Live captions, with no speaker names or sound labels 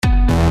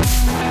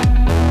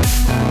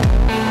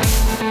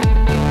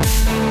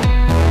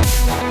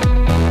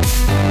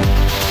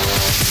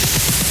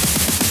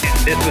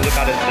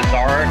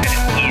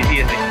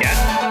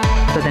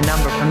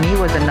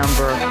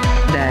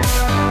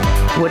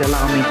would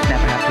allow me to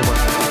never have to work.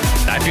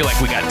 I feel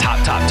like we got top.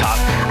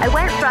 I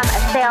went from a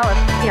sale of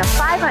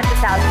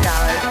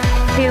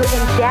 $500,000 to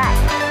in debt.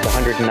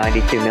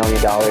 $192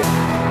 million.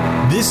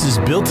 This is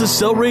Built to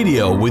Sell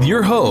Radio with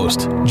your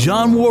host,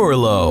 John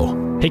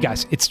Warrillow. Hey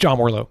guys, it's John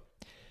Warrillow.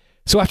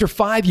 So after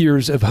 5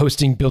 years of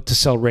hosting Built to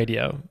Sell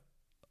Radio,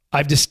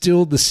 I've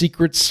distilled the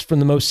secrets from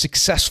the most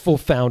successful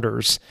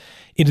founders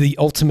into the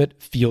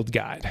ultimate field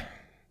guide.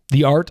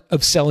 The art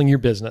of selling your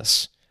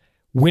business,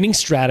 winning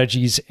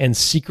strategies, and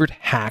secret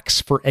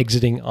hacks for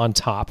exiting on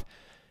top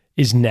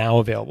is now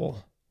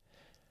available.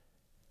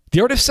 The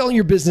Art of Selling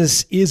Your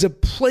Business is a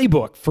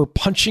playbook for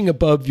punching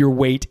above your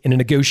weight in a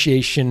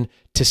negotiation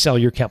to sell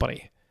your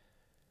company.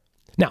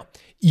 Now,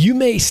 you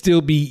may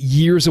still be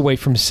years away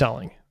from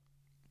selling,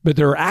 but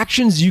there are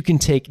actions you can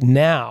take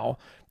now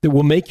that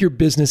will make your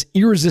business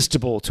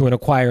irresistible to an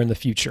acquirer in the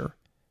future.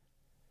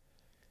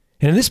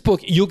 And in this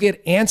book, you'll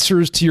get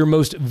answers to your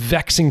most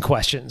vexing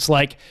questions,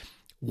 like,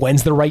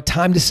 when's the right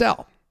time to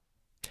sell?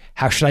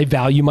 How should I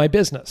value my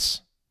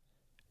business?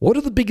 What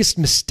are the biggest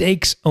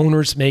mistakes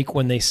owners make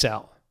when they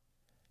sell?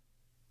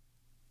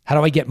 How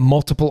do I get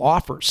multiple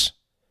offers?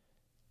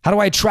 How do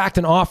I attract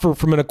an offer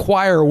from an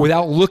acquirer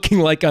without looking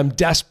like I'm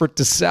desperate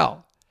to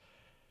sell?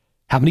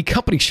 How many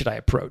companies should I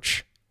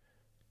approach?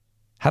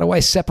 How do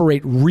I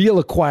separate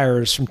real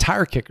acquirers from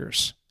tire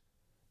kickers?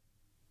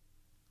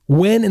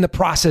 When in the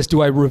process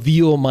do I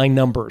reveal my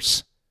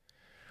numbers?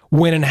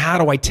 When and how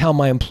do I tell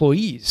my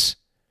employees?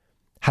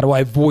 How do I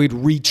avoid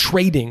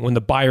retrading when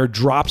the buyer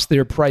drops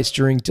their price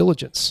during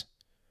diligence?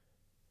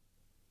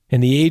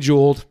 And the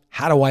age-old,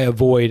 how do I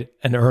avoid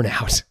an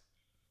earnout?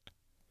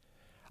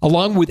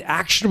 Along with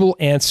actionable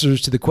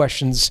answers to the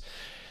questions,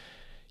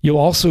 you'll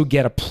also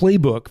get a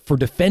playbook for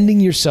defending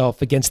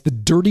yourself against the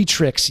dirty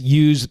tricks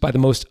used by the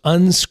most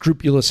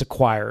unscrupulous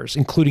acquirers,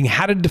 including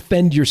how to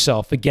defend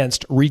yourself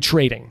against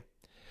retrading,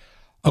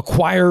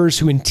 acquirers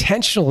who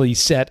intentionally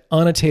set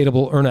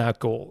unattainable earnout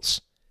goals,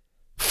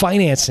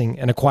 financing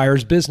an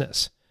acquirer's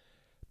business,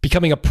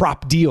 becoming a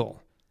prop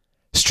deal,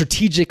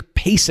 strategic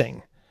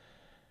pacing,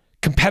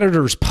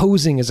 competitors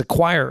posing as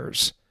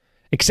acquirers,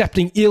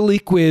 accepting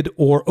illiquid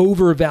or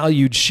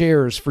overvalued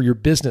shares for your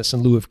business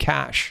in lieu of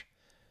cash,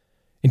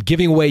 and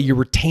giving away your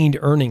retained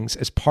earnings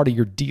as part of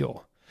your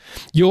deal.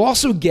 You'll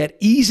also get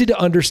easy to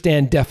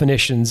understand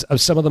definitions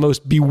of some of the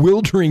most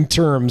bewildering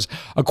terms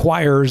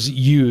acquirers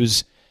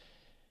use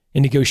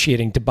in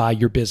negotiating to buy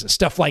your business.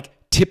 Stuff like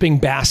tipping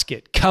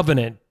basket,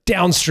 covenant,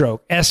 downstroke,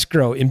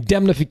 escrow,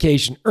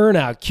 indemnification,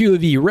 earnout,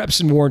 QOV,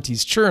 reps and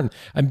warranties, churn.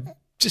 I'm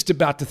just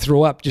about to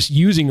throw up just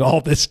using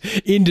all this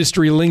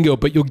industry lingo,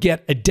 but you'll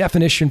get a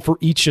definition for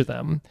each of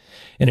them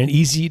and an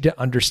easy to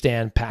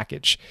understand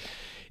package.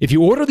 If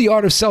you order The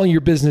Art of Selling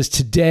Your Business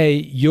today,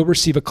 you'll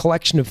receive a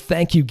collection of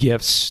thank you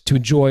gifts to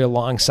enjoy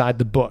alongside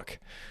the book.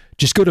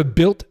 Just go to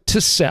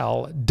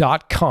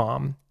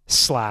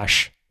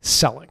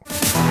builttosell.com/selling.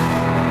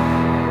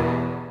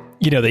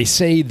 You know, they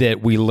say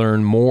that we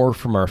learn more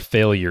from our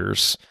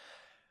failures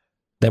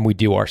than we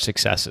do our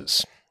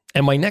successes.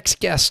 And my next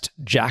guest,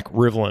 Jack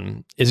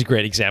Rivlin, is a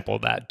great example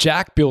of that.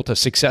 Jack built a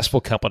successful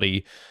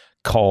company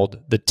called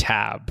The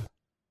Tab.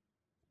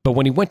 But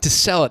when he went to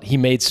sell it, he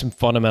made some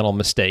fundamental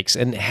mistakes.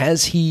 And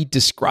as he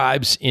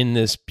describes in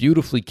this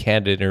beautifully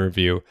candid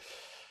interview,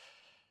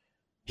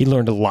 he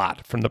learned a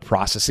lot from the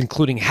process,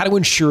 including how to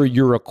ensure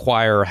your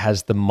acquirer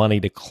has the money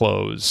to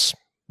close,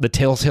 the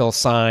telltale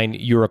sign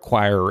your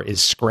acquirer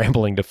is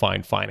scrambling to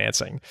find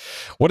financing,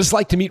 what it's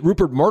like to meet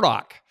Rupert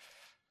Murdoch,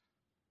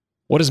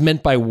 what is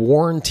meant by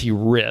warranty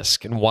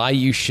risk and why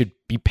you should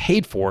be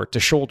paid for to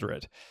shoulder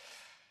it,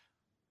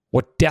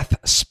 what death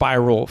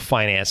spiral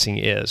financing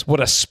is, what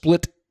a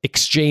split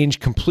exchange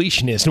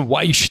completion is and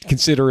why you should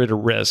consider it a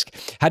risk,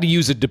 how to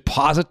use a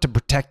deposit to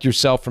protect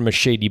yourself from a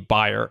shady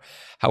buyer,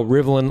 how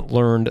Rivlin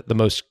learned the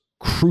most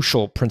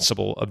crucial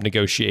principle of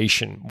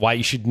negotiation, why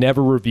you should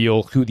never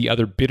reveal who the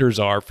other bidders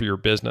are for your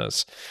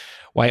business,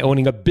 why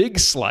owning a big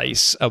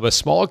slice of a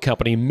small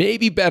company may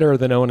be better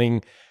than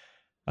owning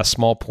a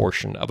small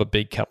portion of a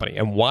big company,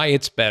 and why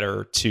it's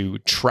better to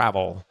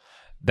travel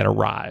than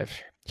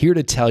arrive. Here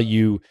to tell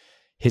you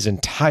his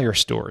entire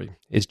story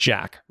is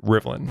Jack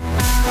Rivlin.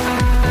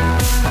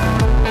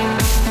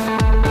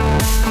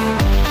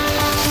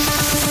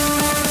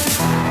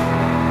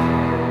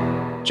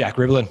 Jack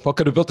Rivlin,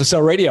 welcome to Built to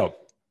Sell Radio.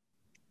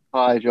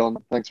 Hi, John.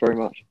 Thanks very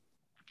much.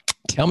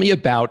 Tell me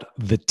about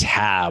The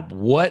Tab.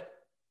 What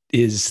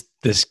is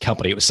this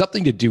company? It was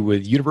something to do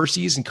with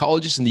universities and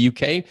colleges in the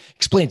UK.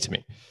 Explain it to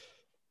me.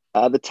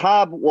 The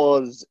Tab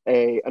was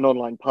an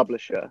online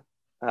publisher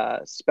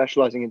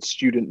specializing in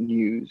student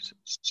news.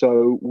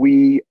 So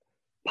we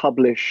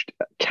published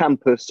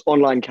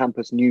online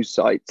campus news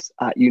sites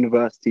at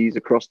universities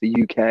across the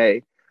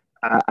UK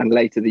and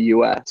later the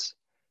US.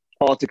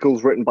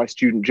 Articles written by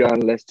student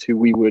journalists who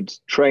we would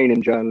train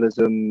in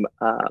journalism,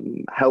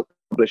 help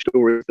publish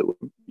stories that were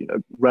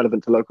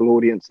relevant to local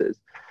audiences.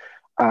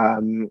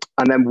 And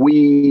then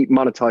we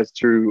monetized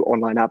through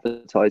online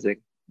advertising,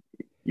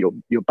 your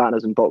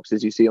banners and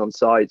boxes you see on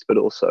sites, but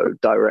also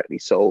directly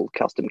sold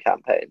custom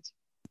campaigns.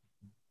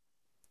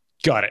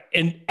 Got it.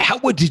 And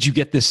did you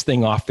get this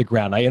thing off the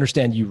ground? I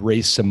understand you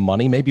raised some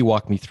money. Maybe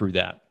walk me through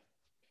that.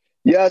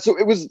 Yeah, so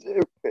it was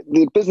the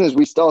business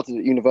we started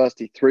at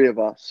university, three of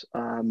us,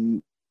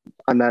 and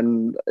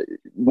then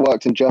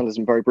worked in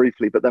journalism very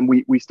briefly. But then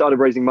we started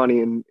raising money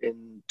in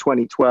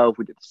 2012.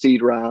 We did the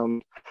seed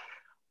round,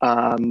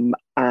 and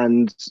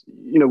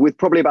with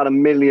probably about $1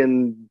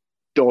 million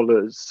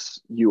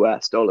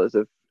US dollars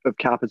of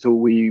capital,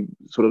 we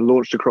sort of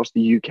launched across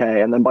the UK.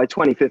 And then by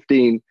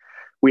 2015,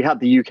 we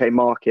had the UK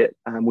market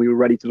and we were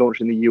ready to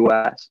launch in the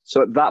US.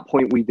 So at that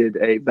point, we did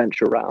a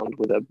venture round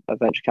with a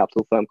venture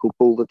capital firm called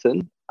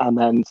Bulverton. And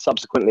then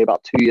subsequently,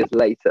 about 2 years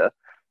later,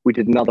 we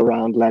did another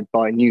round led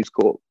by News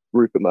Corp,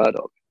 Rupert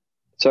Murdoch.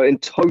 So in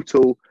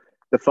total,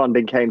 the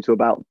funding came to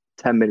about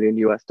 10 million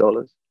US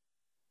dollars.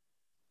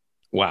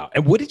 Wow.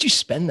 And what did you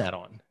spend that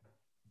on?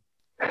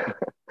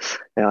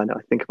 Yeah, I know.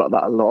 I think about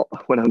that a lot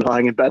when I'm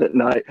lying in bed at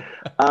night.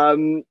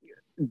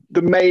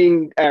 The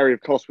main area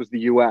of cost was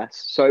the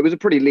US. So it was a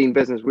pretty lean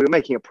business. We were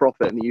making a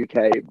profit in the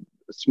UK,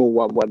 a small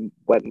one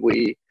when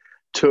we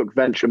took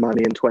venture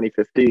money in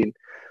 2015.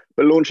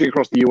 But launching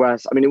across the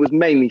US, I mean, it was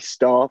mainly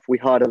staff. We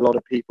hired a lot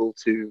of people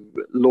to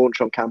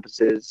launch on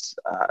campuses,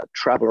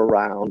 travel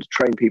around,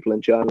 train people in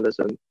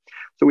journalism.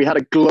 So we had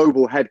a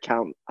global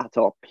headcount at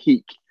our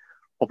peak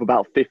of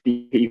about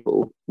 50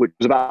 people, which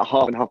was about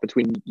half and half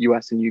between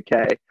US and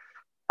UK.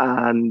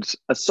 And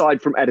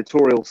aside from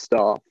editorial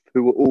staff,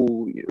 who were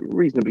all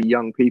reasonably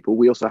young people,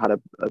 we also had a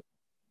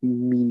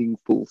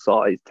meaningful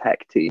sized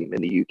tech team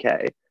in the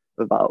UK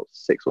of about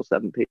 6 or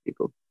 7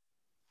 people.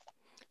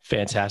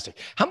 Fantastic.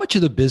 How much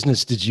of the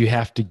business did you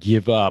have to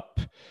give up,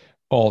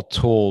 all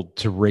told,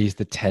 to raise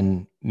the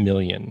 10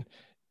 million?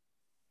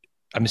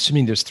 I'm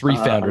assuming there's 3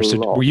 founders.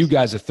 So were you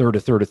guys a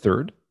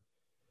third?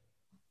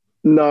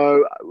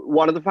 No,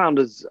 one of the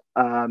founders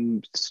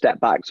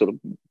stepped back sort of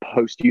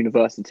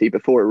post-university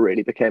before it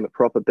really became a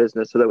proper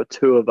business. So there were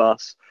 2 of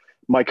us.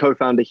 My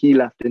co-founder, he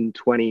left in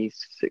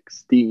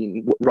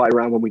 2016, right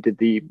around when we did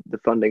the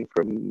funding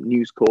from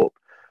News Corp.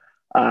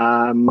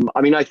 I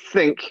mean, I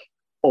think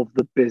of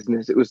the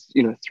business, it was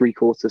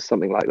 3/4,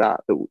 something like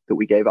that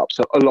we gave up.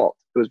 So a lot.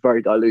 It was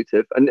very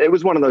dilutive, and it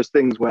was one of those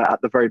things where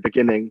at the very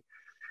beginning,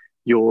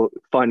 you're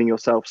finding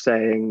yourself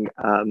saying,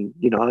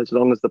 as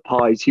long as the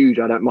pie is huge,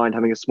 I don't mind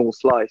having a small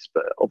slice.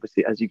 But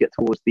obviously, as you get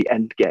towards the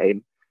end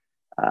game,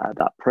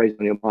 that preys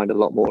on your mind a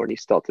lot more, and you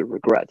start to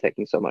regret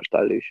taking so much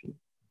dilution.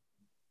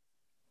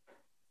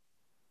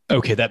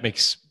 Okay, that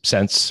makes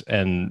sense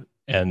and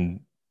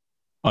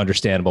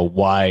understandable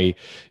why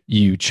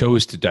you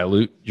chose to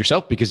dilute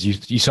yourself, because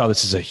you saw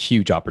this as a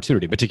huge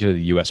opportunity, particularly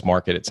the US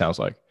market, it sounds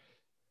like.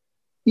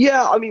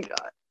 Yeah, I mean,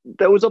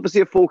 there was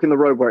obviously a fork in the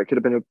road where it could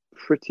have been a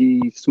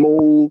pretty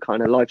small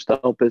kind of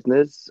lifestyle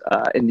business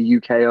in the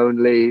UK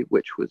only,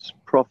 which was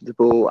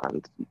profitable,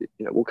 and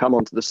we'll come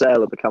on to the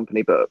sale of the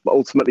company, but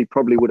ultimately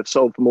probably would have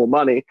sold for more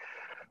money.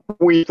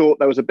 We thought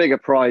there was a bigger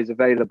prize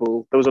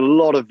available. There was a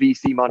lot of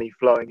VC money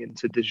flowing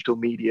into digital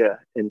media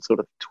in sort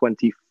of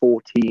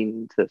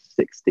 2014 to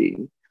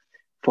 16,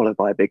 followed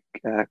by a big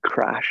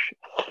crash.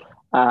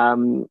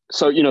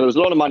 So, there was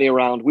a lot of money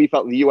around. We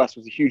felt the US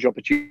was a huge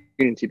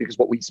opportunity because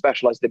what we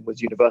specialized in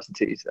was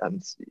universities,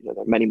 and there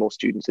are many more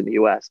students in the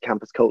US.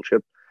 Campus culture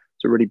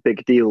is a really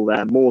big deal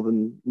there, more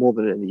than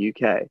in the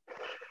UK.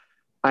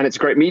 And it's a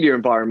great media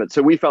environment.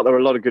 So we felt there were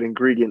a lot of good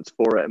ingredients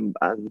for it. And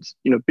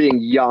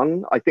being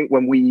young, I think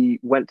when we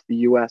went to the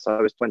US,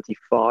 I was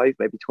 25,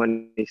 maybe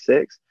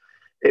 26.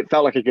 It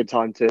felt like a good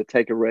time to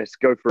take a risk,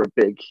 go for a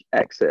big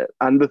exit.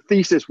 And the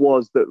thesis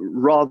was that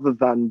rather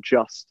than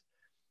just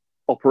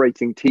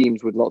operating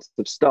teams with lots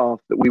of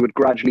staff, that we would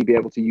gradually be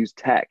able to use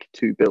tech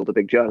to build a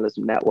big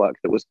journalism network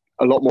that was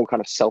a lot more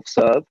kind of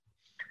self-serve.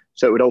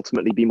 So it would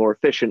ultimately be more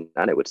efficient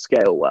and it would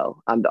scale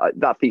well. And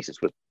that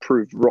thesis was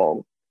proved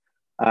wrong.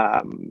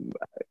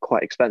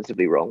 Quite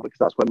expensively wrong, because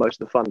that's where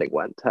most of the funding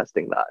went,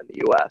 testing that in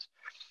the US.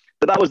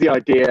 But that was the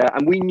idea,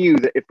 and we knew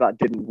that if that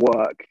didn't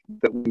work,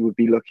 that we would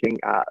be looking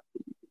at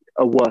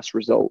a worse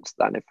result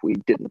than if we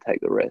didn't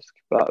take the risk.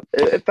 But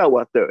it felt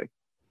worth doing.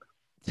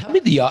 Tell me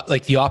the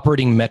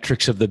operating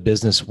metrics of the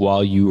business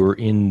while you were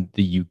in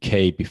the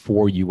UK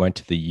before you went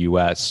to the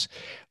US.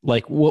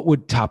 Like, what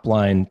would top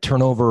line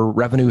turnover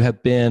revenue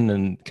have been,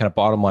 and kind of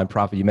bottom line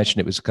profit? You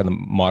mentioned it was kind of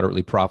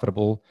moderately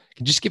profitable.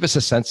 Can you just give us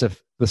a sense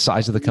of the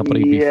size of the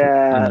company?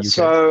 Yeah,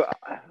 so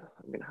I'm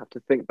going to have to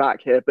think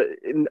back here, but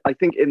I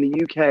think in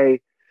the UK,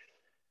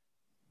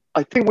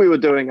 I think we were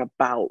doing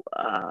about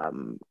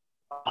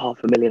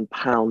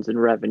 £500,000 in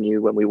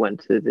revenue when we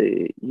went to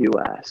the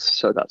US.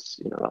 So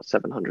that's about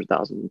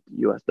 $700,000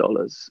 US.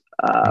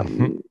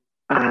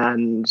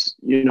 And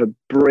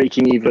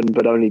breaking even,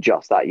 but only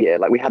just that year.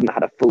 Like, we hadn't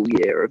had a full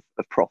year of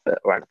profit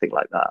or anything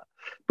like that.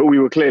 But we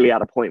were clearly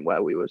at a point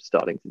where we were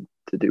starting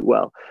to do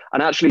well.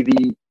 And actually,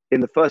 in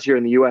the first year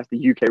in the US,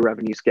 the UK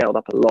revenue scaled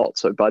up a lot.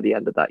 So by the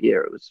end of that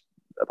year, it was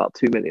about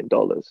 $2 million.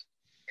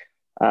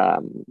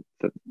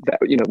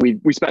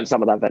 We spent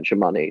some of that venture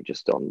money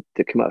just on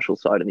the commercial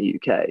side in the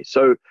UK.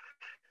 So,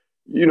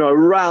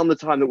 around the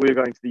time that we were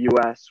going to the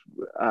US,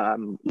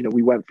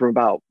 we went from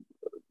about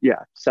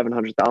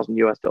 $700,000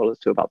 US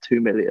to about 2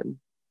 million.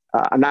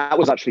 And that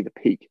was actually the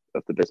peak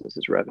of the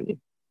business's revenue.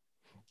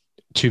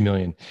 2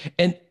 million.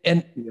 And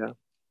yeah,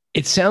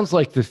 it sounds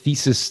like the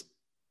thesis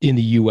in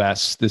the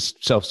US, this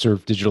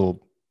self-serve digital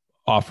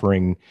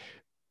offering,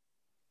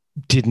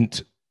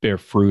 didn't bear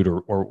fruit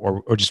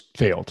or just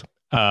failed.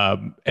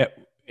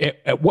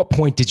 At what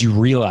point did you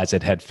realize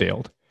it had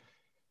failed?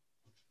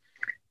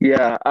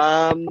 Yeah.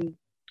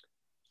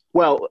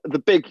 Well, the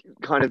big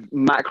kind of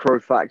macro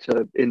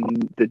factor in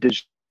the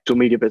digital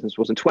media business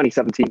was in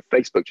 2017,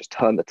 Facebook just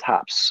turned the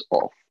taps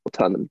off or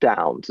turned them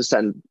down to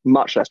send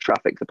much less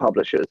traffic to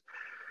publishers,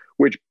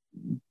 which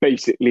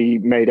basically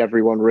made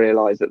everyone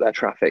realize that their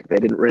traffic, they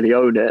didn't really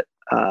own it,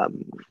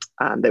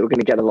 and they were going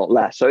to get a lot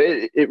less. So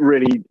it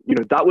really,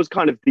 that was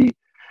kind of the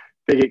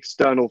big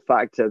external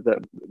factor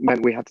that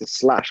meant we had to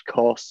slash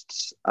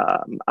costs.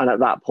 And at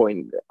that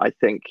point, I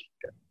think,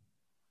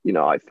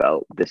 I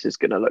felt this is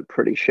going to look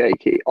pretty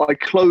shaky. I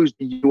closed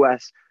the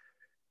US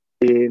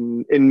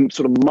in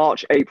sort of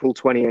March, April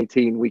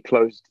 2018. We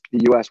closed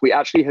the US. We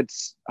actually had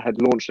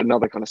launched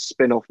another kind of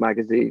spin-off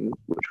magazine,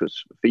 which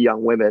was for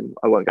young women.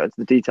 I won't go into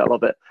the detail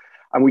of it.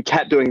 And we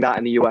kept doing that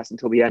in the US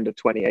until the end of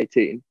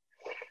 2018.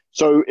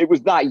 So it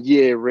was that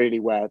year really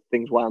where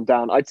things wound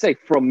down. I'd say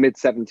from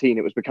mid-17,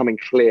 it was becoming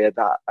clear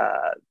that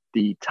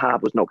the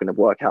tab was not going to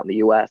work out in the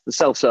US. The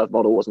self-serve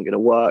model wasn't going to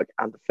work.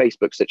 And the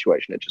Facebook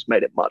situation had just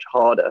made it much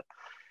harder.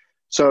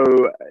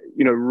 So,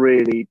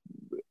 really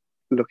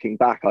looking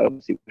back, I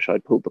obviously wish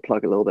I'd pulled the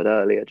plug a little bit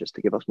earlier just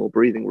to give us more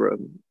breathing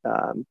room.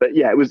 But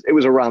yeah, it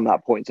was around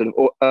that point, sort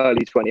of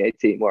early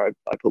 2018, where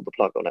I pulled the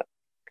plug on it.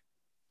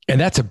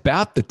 And that's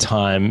about the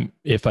time,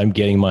 if I'm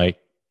getting my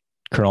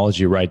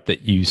chronology right,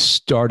 that you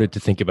started to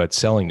think about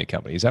selling the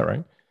company. Is that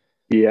right?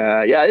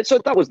 Yeah. So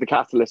that was the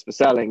catalyst for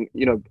selling.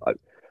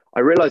 I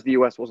realized the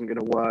US wasn't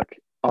going to work.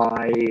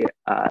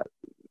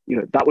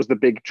 That was the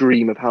big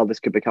dream of how this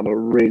could become a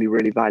really,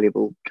 really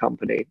valuable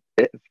company.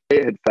 It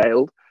had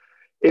failed.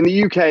 In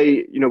the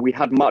UK, we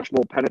had much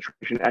more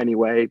penetration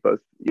anyway,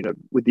 both,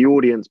 with the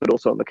audience, but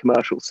also on the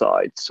commercial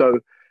side. So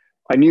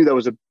I knew there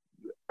was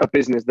a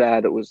business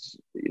there that was,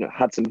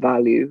 had some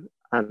value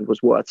and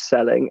was worth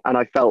selling. And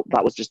I felt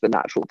that was just the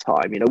natural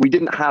time. We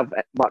didn't have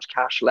much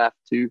cash left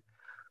to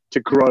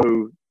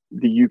grow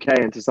the UK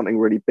into something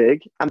really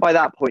big. And by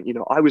that point,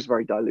 I was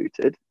very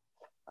diluted.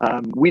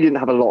 We didn't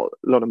have a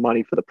lot of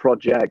money for the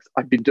project.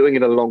 I'd been doing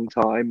it a long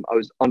time. I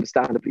was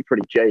understandably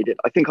pretty jaded.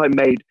 I think I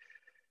made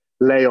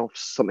layoffs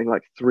something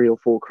like 3 or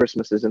 4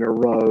 Christmases in a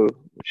row,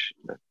 which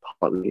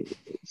partly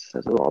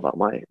says a lot about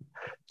my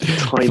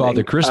timing.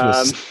 Father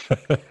Christmas.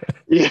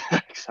 Yeah,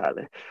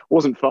 exactly.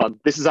 Wasn't fun.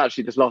 This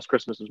last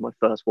Christmas was my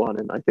first one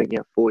in, I think,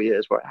 4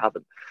 years where I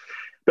haven't.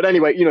 But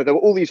anyway, there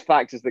were all these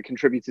factors that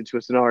contributed to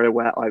a scenario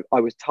where I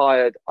was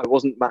tired, I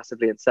wasn't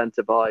massively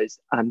incentivized,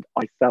 and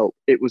I felt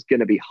it was going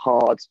to be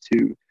hard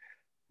to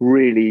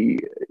really,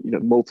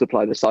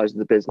 multiply the size of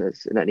the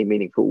business in any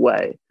meaningful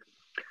way.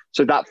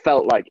 So that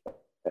felt like,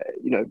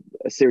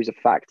 a series of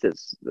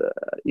factors.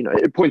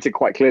 It pointed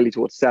quite clearly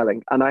towards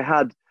selling. And I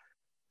had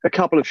a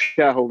couple of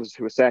shareholders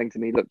who were saying to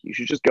me, look, you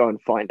should just go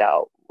and find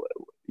out,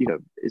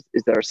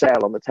 is there a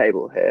sale on the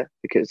table here?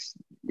 Because,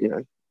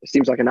 it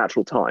seems like a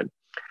natural time.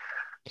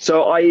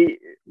 So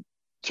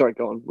sorry,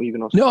 go on. Were you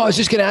going to ask? No, I was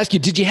just going to ask you,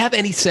 did you have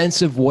any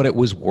sense of what it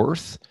was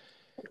worth?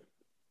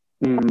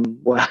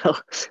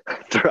 Well,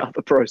 throughout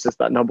the process,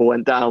 that number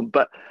went down.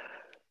 But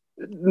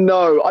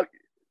no,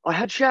 I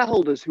had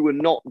shareholders who were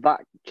not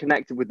that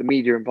connected with the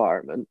media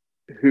environment,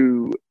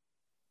 who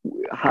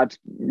had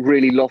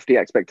really lofty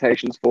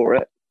expectations for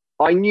it.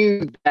 I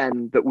knew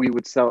then that we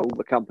would sell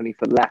the company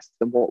for less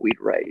than what we'd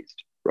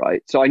raised,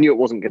 right? So I knew it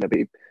wasn't going to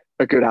be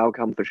a good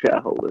outcome for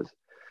shareholders.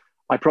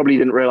 I probably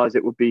didn't realize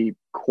it would be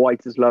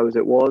quite as low as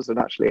it was. And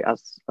actually,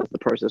 as the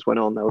process went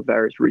on, there were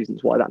various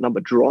reasons why that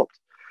number dropped.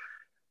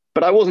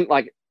 But I wasn't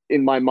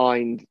in my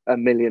mind a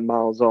million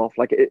miles off.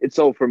 It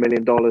sold for $1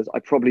 million. I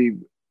probably,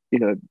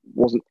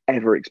 wasn't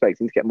ever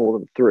expecting to get more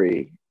than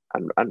 3.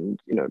 And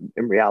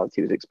in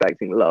reality was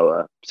expecting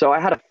lower. So I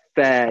had a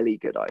fairly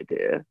good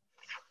idea.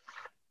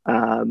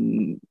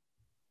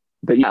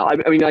 But yeah,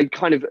 I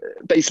kind of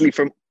basically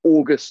from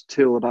August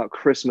till about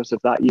Christmas of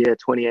that year,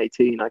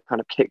 2018, I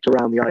kind of kicked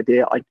around the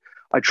idea.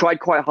 I tried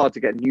quite hard to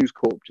get News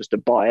Corp just to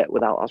buy it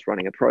without us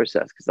running a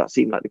process, because that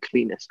seemed like the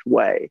cleanest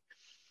way.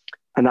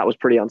 And that was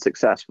pretty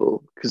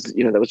unsuccessul because,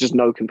 there was just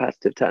no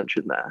competitive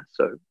tension there.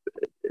 So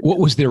what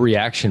was their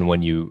reaction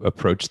when you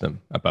approached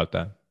them about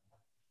that?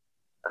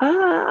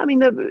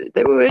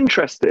 They were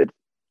interested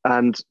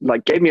and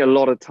gave me a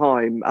lot of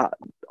time at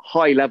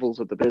high levels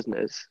of the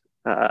business.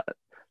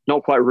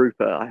 Not quite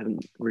Rupert. I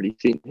haven't really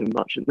seen him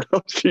much in the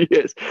last few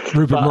years.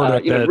 Rupert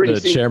Murdoch,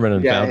 the chairman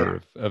and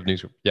founder of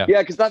News Corp. Yeah,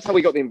 because that's how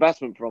we got the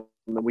investment from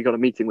him. We got a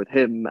meeting with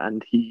him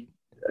and he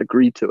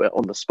agreed to it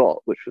on the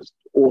spot, which was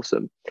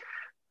awesome.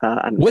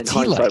 And what's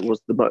he like?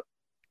 Was the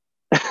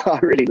I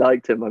really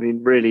liked him.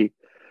 Really,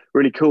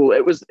 really cool.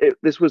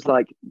 This was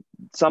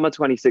summer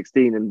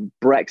 2016, and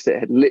Brexit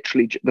had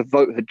literally, the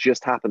vote had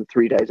just happened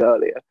 3 days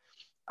earlier.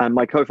 And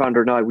my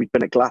co-founder and I, we'd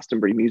been at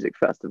Glastonbury Music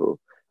Festival,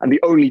 and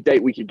the only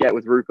date we could get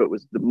with Rupert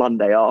was the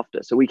Monday after.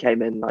 So we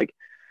came in like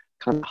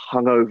kind of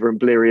hungover and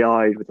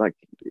bleary-eyed with like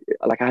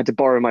I had to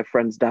borrow my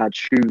friend's dad's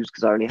shoes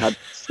because I only had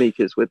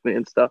sneakers with me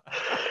and stuff.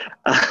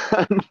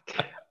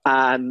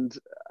 And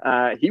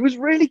he was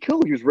really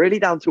cool. He was really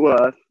down to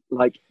earth.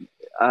 Like,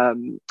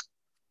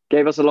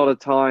 gave us a lot of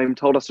time,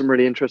 told us some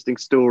really interesting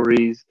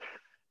stories.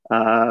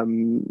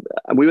 And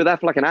we were there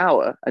for like an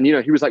hour. And, you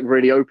know, he was like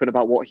really open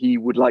about what he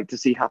would like to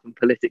see happen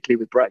politically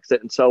with Brexit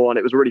and so on.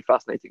 It was a really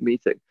fascinating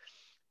meeting.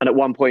 And at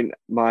one point,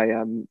 my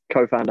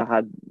co-founder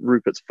had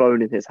Rupert's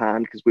phone in his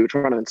hand because we were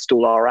trying to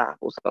install our app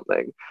or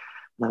something.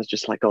 And I was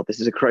just like, God,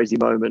 this is a crazy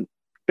moment.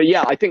 But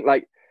yeah, I think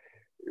like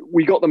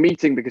we got the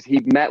meeting because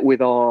he'd met with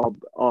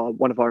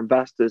one of our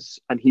investors,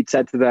 and he'd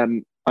said to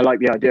them, I like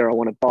the idea, I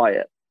want to buy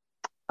it.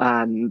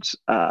 And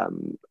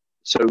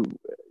so,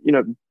 you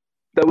know,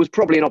 there was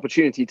probably an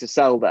opportunity to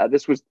sell there.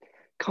 This was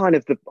kind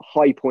of the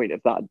high point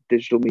of that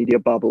digital media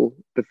bubble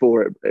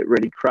before it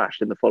really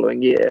crashed in the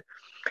following year.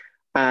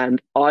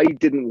 And I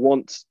didn't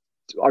want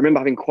I remember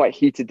having quite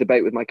heated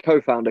debate with my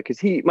co-founder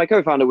because my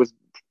co-founder was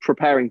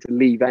preparing to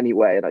leave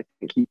anyway. And I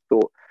think he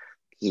thought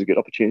this is a good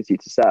opportunity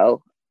to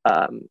sell,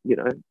 you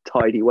know,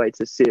 tidy way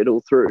to see it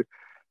all through.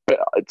 But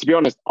to be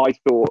honest, I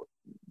thought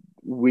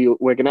we're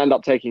going to end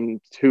up taking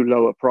too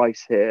low a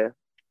price here.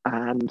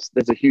 And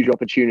there's a huge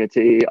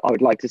opportunity. I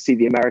would like to see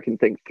the American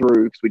thing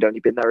through because we'd only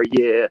been there a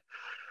year.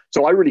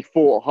 So I really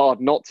fought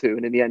hard not to.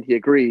 And in the end, he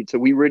agreed. So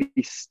we really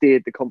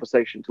steered the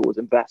conversation towards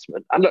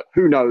investment. And look,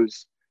 who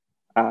knows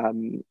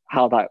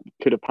how that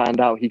could have panned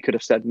out. He could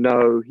have said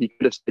no. He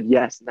could have said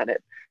yes. And then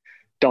it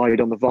died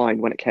on the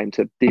vine when it came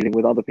to dealing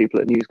with other people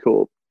at News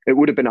Corp. It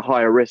would have been a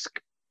higher risk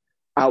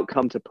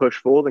outcome to push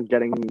for than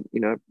getting,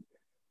 you know, a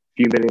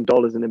few $1 million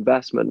in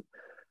investment.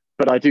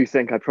 But I do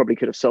think I probably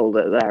could have sold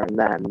it there and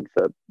then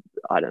for,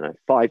 I don't know,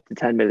 £5 to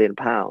 £10 million,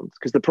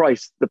 because the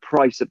price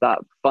of that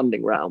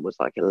funding round was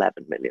like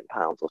 £11 million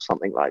or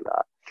something like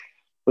that.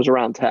 It was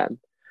around 10,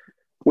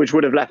 which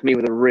would have left me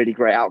with a really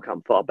great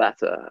outcome, far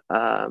better.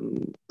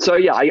 So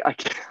yeah, I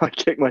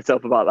kick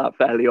myself about that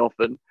fairly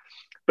often,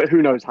 but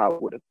who knows how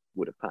it would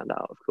have panned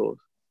out, of course.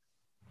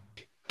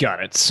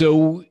 Got it.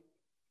 So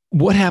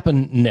what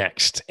happened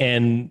next?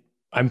 And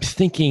I'm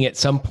thinking at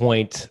some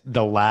point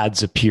the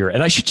lads appear,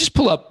 and I should just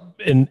pull up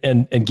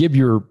and give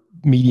your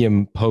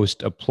Medium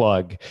post a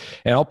plug,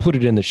 and I'll put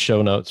it in the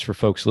show notes for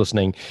folks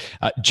listening.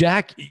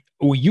 Jack,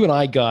 you and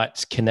I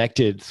got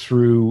connected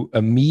through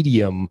a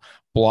Medium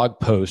blog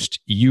post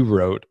you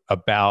wrote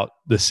about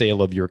the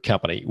sale of your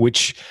company,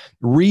 which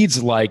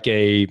reads like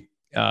an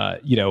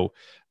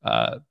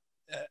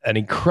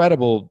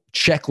incredible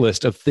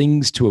checklist of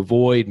things to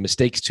avoid,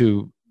 mistakes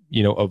to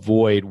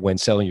avoid when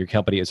selling your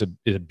company. It's a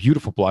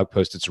beautiful blog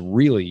post. It's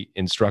really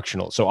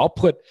instructional. So I'll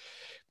put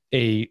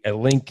a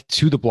link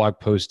to the blog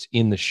post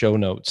in the show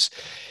notes.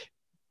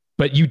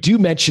 But you do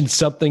mention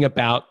something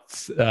about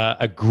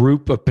a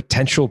group of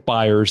potential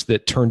buyers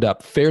that turned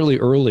up fairly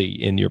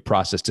early in your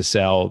process to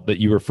sell that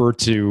you refer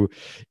to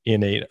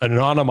in an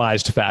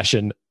anonymized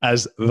fashion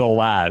as the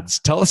lads.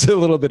 Tell us a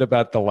little bit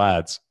about the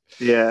lads.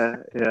 Yeah.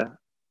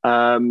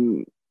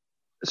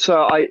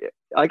 So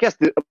I guess,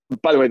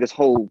 by the way, this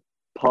whole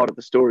part of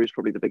the story is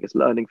probably the biggest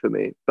learning for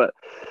me. But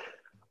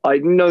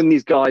I'd known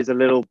these guys a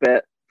little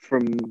bit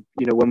from,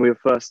 when we were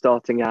first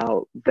starting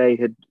out. They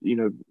had,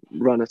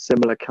 run a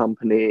similar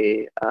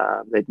company.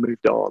 They'd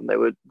moved on. They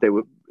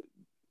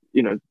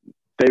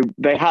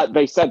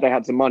said they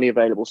had some money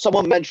available.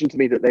 Someone mentioned to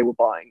me that they were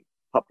buying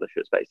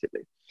publishers,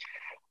 basically.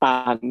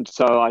 And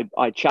so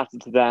I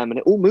chatted to them, and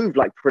it all moved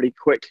like pretty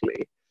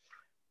quickly.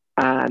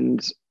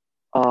 And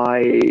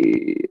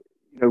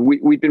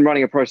we'd been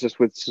running a process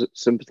with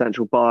some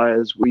potential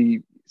buyers.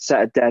 We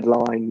set a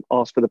deadline,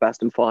 asked for the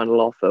best and final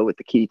offer with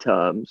the key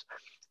terms,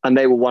 and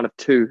they were one of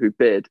two who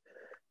bid,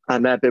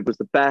 and their bid was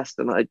the best.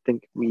 And I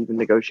think we even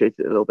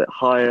negotiated a little bit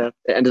higher.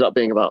 It ended up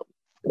being about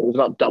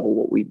double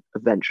what we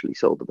eventually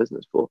sold the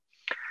business for.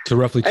 So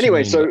roughly $2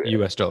 million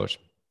US dollars.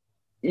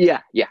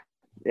 Yeah.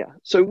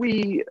 So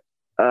we,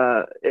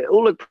 it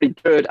all looked pretty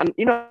good. And,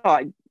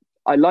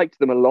 I liked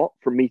them a lot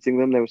from meeting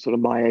them. They were sort of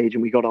my age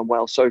and we got on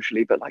well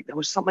socially, but like there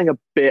was something a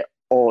bit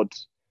odd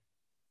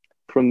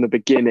from the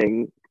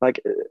beginning. Like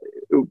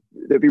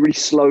they'd be really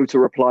slow to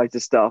reply to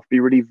stuff, be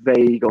really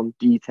vague on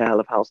detail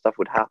of how stuff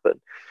would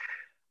happen.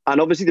 And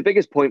obviously the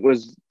biggest point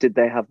was, did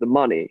they have the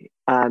money?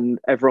 And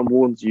everyone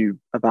warns you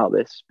about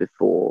this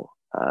before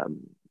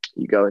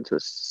you go into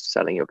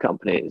selling your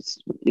companies.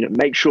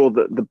 Make sure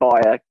that the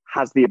buyer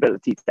has the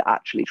ability to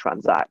actually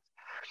transact.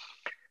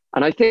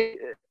 And I think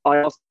I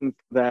asked them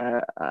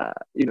their,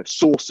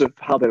 source of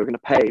how they were going to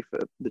pay for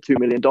the $2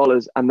 million.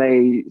 And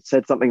they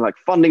said something like,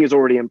 funding is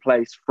already in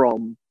place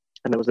from,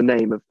 and there was a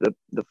name of the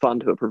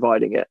fund who are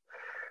providing it.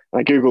 And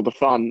I Googled the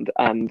fund,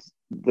 and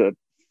the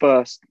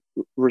first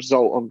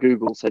result on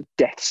Google said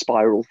Death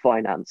Spiral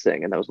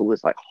Financing. And there was all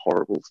this like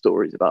horrible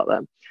stories about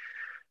them.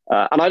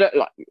 And I don't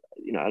a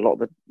lot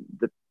of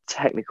the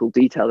technical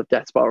detail of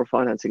death spiral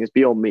financing is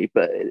beyond me,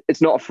 but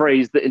it's not a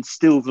phrase that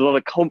instills a lot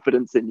of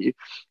confidence in you,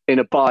 in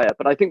a buyer.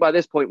 But I think by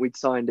this point we'd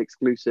signed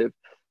exclusive.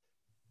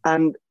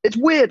 And it's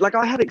weird, like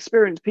I had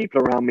experienced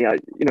people around me.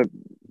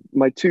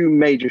 My two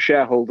major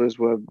shareholders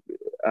were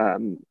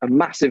a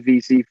massive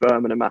VC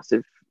firm and a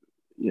massive,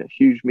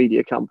 huge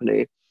media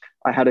company.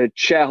 I had a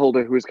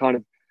shareholder who was kind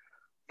of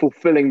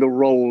fulfilling the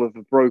role of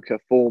a broker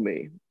for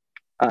me.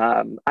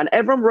 And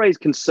everyone raised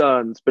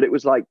concerns, but it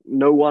was like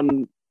no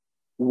one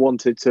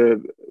wanted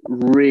to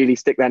really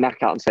stick their neck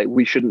out and say,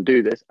 we shouldn't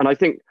do this. And I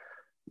think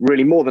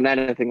really more than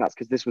anything, that's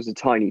because this was a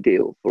tiny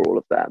deal for all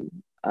of them.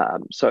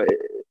 So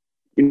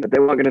they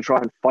weren't going to try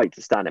and fight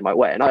to stand in my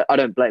way. And I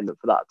don't blame them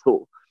for that at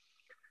all.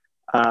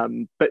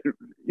 But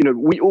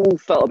we all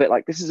felt a bit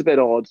like this is a bit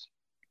odd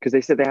because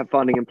they said they have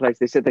funding in place.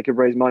 They said they could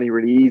raise money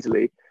really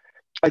easily.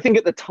 I think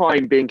at the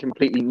time, being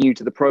completely new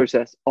to the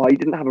process, I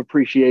didn't have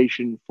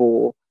appreciation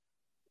for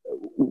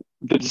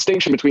the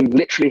distinction between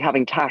literally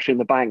having cash in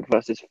the bank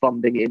versus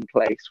funding in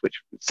place,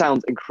 which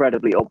sounds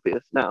incredibly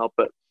obvious now.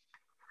 But,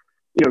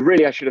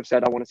 really I should have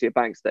said, I want to see a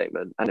bank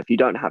statement. And if you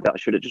don't have that, I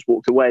should have just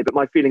walked away. But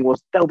my feeling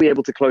was they'll be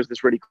able to close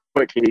this really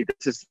quickly.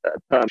 This is a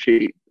term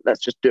sheet.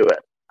 Let's just do it.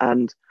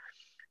 And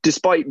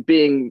despite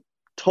being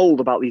told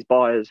about these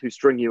buyers who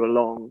string you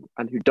along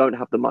and who don't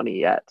have the money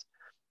yet,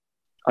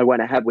 I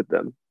went ahead with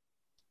them.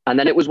 And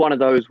then it was one of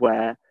those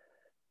where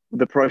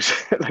the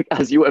process, like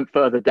as you went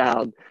further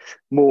down,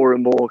 more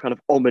and more kind of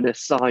ominous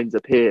signs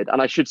appeared.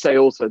 And I should say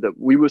also that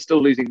we were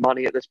still losing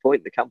money at this point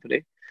in the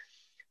company,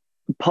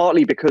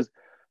 partly because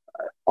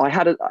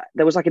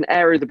there was like an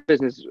area of the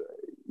business,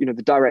 the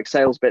direct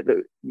sales bit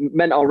that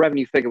meant our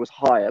revenue figure was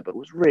higher, but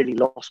was really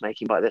loss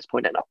making by this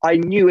point. And I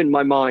knew in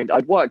my mind,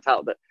 I'd worked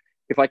out that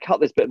if I cut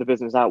this bit of the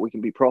business out, we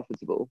can be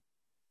profitable.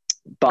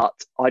 But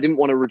I didn't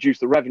want to reduce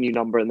the revenue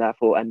number and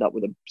therefore end up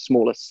with a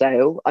smaller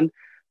sale. And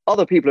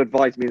other people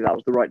advised me that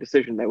was the right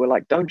decision. They were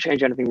like, don't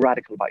change anything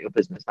radical about your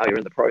business. Now you're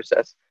in the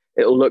process,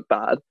 it'll look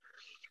bad.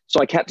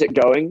 So I kept it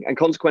going. And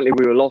consequently,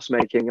 we were loss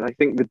making. And I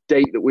think the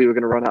date that we were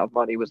going to run out of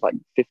money was like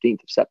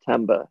 15th of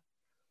September.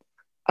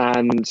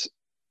 And,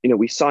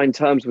 we signed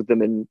terms with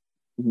them in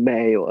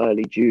May or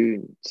early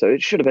June. So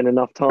it should have been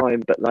enough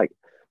time. But like,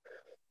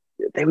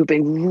 they were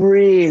being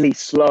really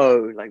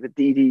slow. Like the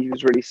DD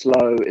was really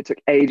slow. It took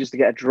ages to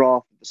get a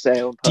draft of the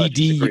sale and purchase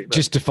DD, agreement.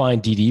 just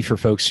define DD for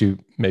folks who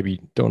maybe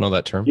don't know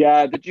that term.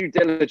 Yeah, the due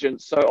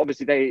diligence. So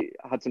obviously they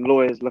had some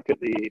lawyers look at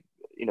the,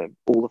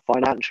 all the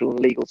financial and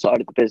legal side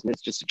of the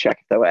business just to check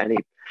if there were any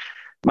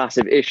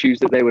massive issues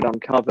that they would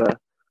uncover.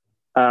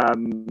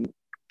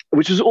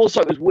 Which was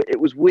also, it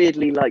was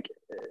weirdly like,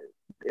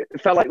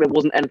 it felt like there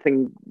wasn't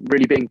anything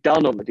really being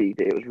done on the DD.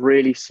 It was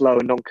really slow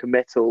and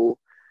non-committal.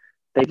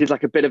 They did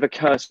like a bit of a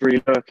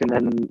cursory look and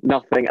then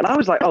nothing. And I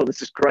was like, oh,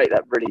 this is great. They're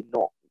really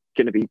not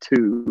going to be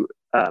too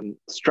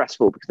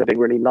stressful because they're being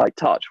really light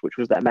touch, which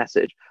was their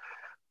message.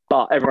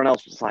 But everyone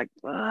else was like,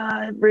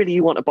 really,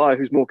 you want a buyer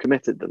who's more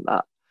committed than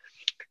that?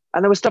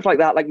 And there was stuff like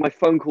that. Like my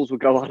phone calls would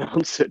go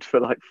unanswered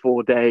for like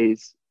 4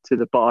 days to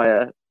the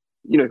buyer,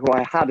 who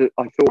I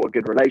thought, a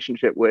good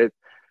relationship with.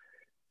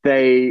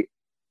 They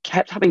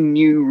kept having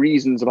new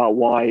reasons about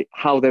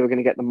how they were going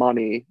to get the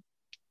money.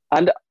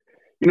 And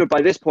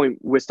by this point,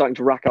 we're starting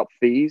to rack up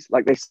fees.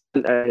 Like they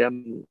sent a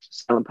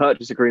sell and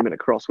purchase agreement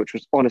across, which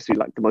was honestly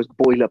like the most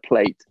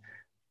boilerplate,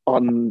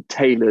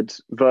 untailored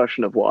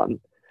version of one.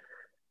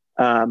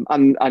 And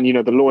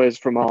the lawyers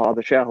from our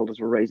other shareholders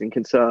were raising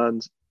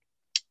concerns.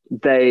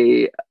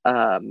 They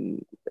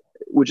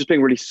were just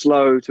being really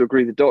slow to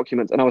agree the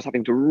documents, and I was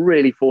having to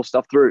really force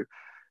stuff through.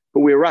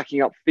 But we were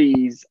racking up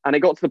fees, and it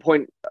got to the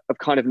point of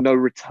kind of no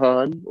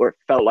return, or it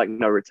felt like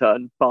no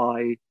return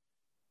by,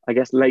 I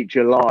guess, late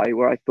July,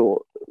 where I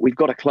thought we've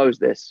got to close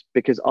this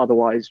because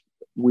otherwise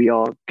we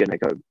are going to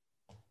go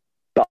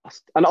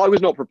bust. And I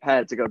was not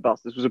prepared to go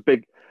bust. This was a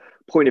big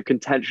point of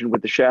contention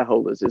with the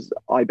shareholders. Is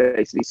I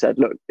basically said,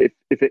 look, if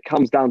it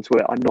comes down to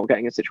it, I'm not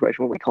getting a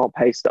situation where we can't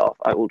pay staff.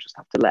 I will just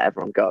have to let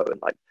everyone go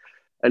and like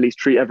at least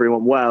treat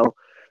everyone well.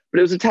 But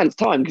it was a tense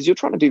time because you're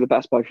trying to do the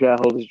best by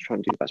shareholders, you're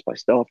trying to do the best by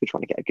staff, you're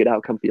trying to get a good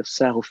outcome for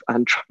yourself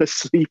and trying to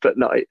sleep at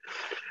night.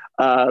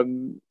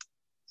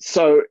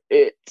 So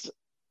it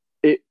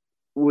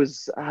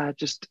was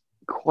just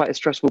quite a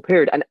stressful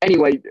period. And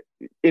anyway,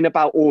 in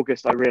about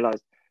August, I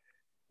realized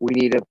we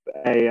need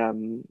a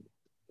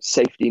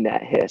safety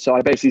net here. So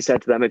I basically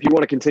said to them, if you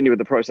want to continue with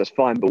the process,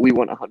 fine, but we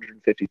want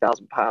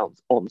 £150,000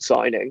 on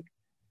signing.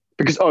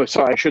 Because,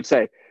 I should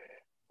say,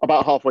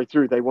 about halfway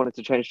through, they wanted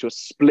to change to a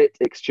split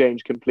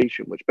exchange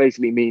completion, which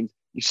basically means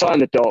you sign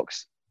the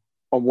docs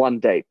on one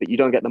date, but you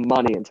don't get the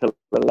money until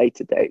a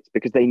later date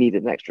because they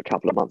needed an extra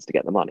couple of months to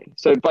get the money.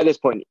 So by this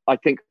point, I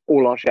think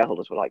all our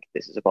shareholders were like,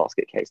 this is a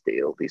basket case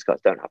deal. These guys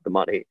don't have the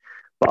money,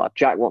 but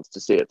Jack wants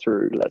to see it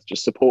through. Let's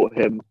just support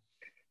him.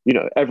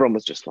 Everyone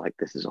was just like,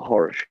 this is a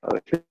horror show,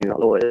 including our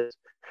lawyers.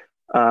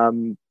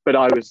 But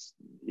I was,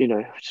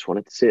 I just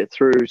wanted to see it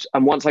through.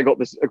 And once I got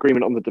this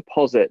agreement on the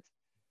deposit,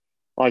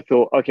 I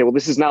thought, okay, well,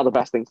 this is now the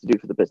best thing to do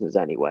for the business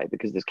anyway,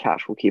 because this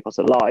cash will keep us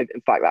alive.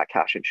 In fact, that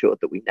cash ensured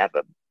that we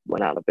never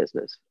went out of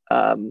business.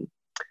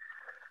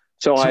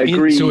 So I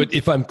agreed. So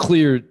if I'm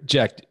clear,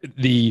 Jack,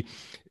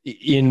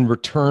 in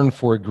return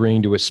for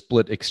agreeing to a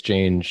split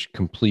exchange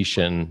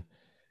completion,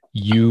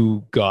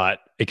 you got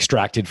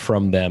extracted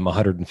from them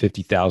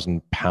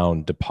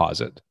 £150,000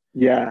 deposit.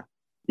 Yeah,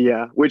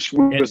 which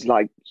was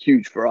like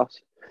huge for us.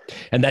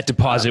 And that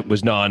deposit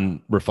was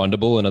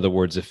non-refundable. In other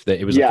words, if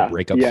it was like a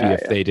breakup fee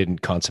if they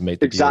didn't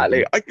consummate the exactly.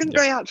 deal. I think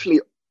they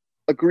actually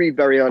agreed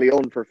very early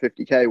on for a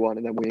 50K one,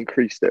 and then we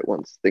increased it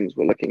once things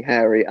were looking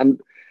hairy.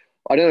 And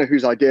I don't know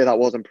whose idea that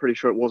was. I'm pretty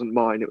sure it wasn't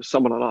mine. It was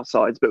someone on our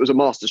sides, but it was a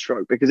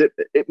masterstroke because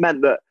it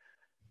meant that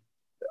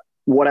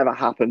whatever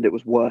happened, it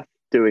was worth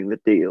doing the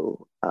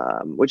deal,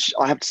 which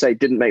I have to say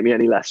didn't make me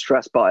any less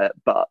stressed by it.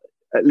 But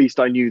at least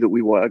I knew that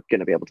we were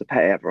going to be able to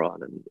pay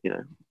everyone and,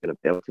 going to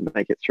be able to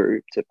make it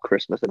through to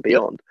Christmas and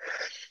beyond.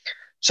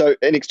 So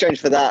in exchange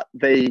for that,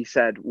 they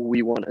said,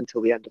 we want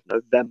until the end of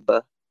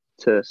November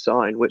to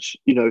sign, which,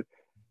 when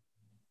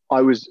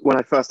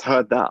I first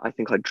heard that, I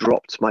think I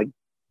dropped my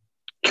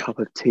cup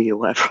of tea or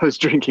whatever I was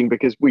drinking,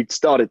 because we'd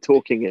started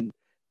talking in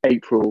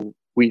April.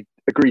 We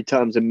agreed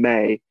terms in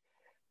May,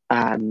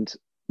 and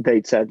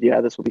they'd said, yeah,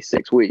 this will be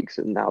 6 weeks.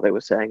 And now they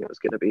were saying it was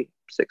going to be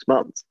 6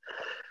 months.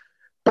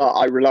 But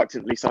I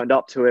reluctantly signed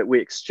up to it. We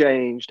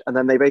exchanged, and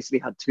then they basically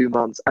had 2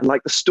 months. And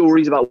like the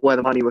stories about where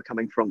the money were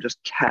coming from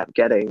just kept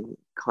getting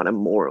kind of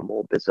more and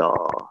more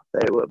bizarre.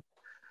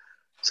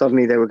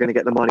 Suddenly they were going to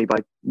get the money by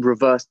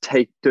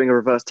doing a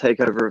reverse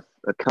takeover of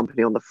a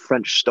company on the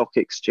French stock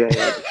exchange.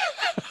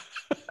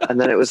 And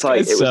then it was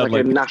like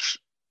a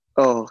national.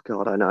 Oh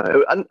God, I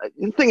know. And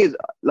the thing is,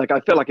 like,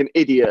 I feel like an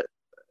idiot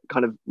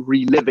kind of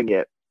reliving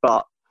it,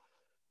 but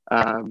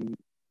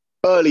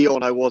early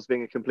on I was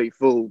being a complete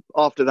fool.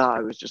 After that, I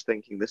was just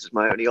thinking, this is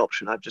my only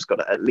option. I've just got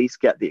to at least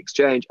get the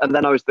exchange. And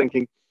then I was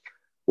thinking,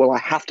 well, I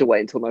have to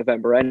wait until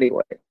November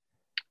anyway.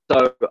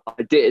 So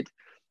I did.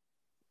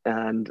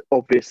 And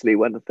obviously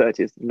when the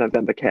 30th of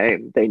November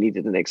came, they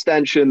needed an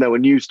extension. There were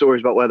news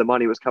stories about where the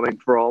money was coming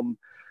from.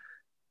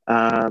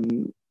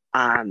 And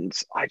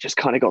I just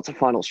kind of got to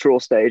final straw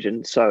stage.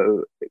 And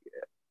so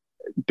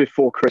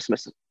before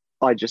Christmas,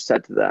 I just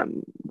said to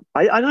them,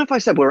 I don't know if I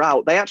said we're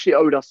out. They actually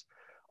owed us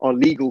our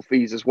legal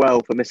fees as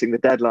well for missing the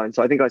deadline.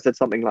 So I think I said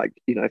something like,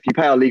 if you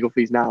pay our legal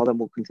fees now, then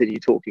we'll continue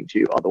talking to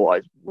you.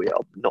 Otherwise, we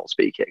are not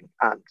speaking.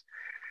 And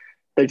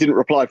they didn't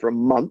reply for a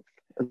month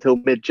until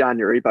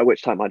mid-January, by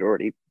which time I'd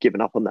already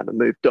given up on them and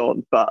moved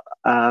on. But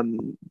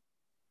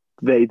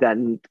they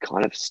then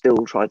kind of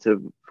still tried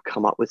to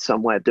come up with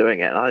some way of doing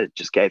it. And I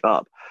just gave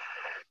up.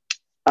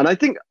 And I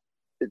think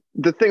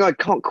the thing I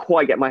can't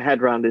quite get my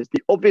head around is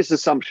the obvious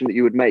assumption that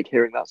you would make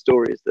hearing that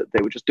story is that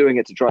they were just doing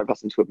it to drive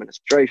us into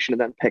administration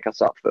and then pick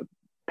us up for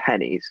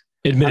pennies.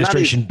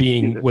 Administration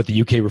being what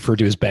the UK referred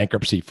to as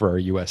bankruptcy for our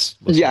US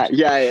listeners.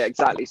 Yeah,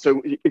 exactly.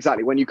 So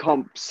exactly, when you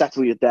can't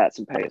settle your debts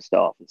and pay your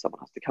staff and someone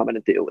has to come in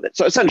and deal with it.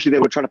 So essentially they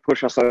were trying to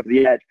push us over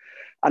the edge.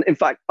 And in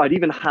fact, I'd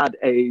even had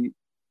a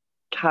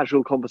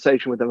casual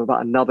conversation with them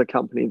about another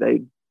company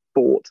they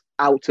bought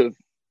out of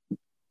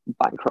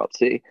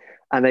bankruptcy.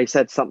 And they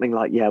said something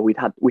like, yeah, we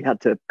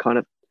had to kind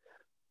of,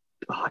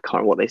 I can't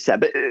remember what they said,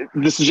 but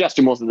the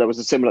suggestion was that there was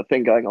a similar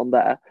thing going on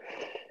there.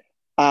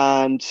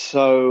 And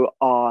so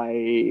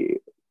I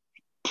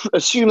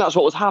assume that's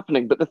what was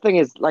happening. But the thing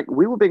is, like,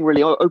 we were being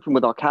really open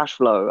with our cash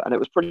flow, and it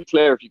was pretty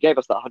clear if you gave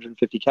us that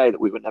 150K that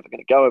we were never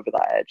going to go over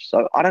that edge.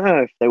 So I don't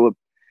know if they were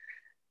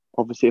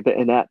obviously a bit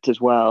inept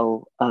as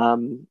well.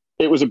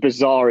 It was a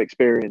bizarre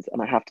experience,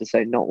 and I have to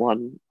say, not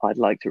one I'd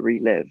like to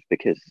relive,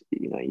 because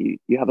you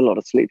have a lot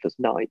of sleepless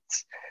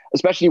nights,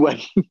 especially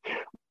when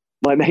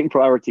my main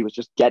priority was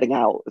just getting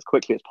out as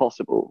quickly as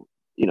possible.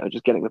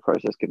 Just getting the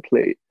process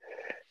complete.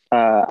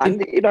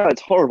 And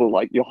it's horrible.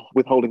 Like, you're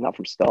withholding that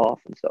from staff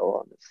and so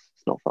on.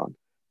 It's not fun.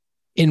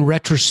 In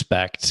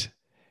retrospect,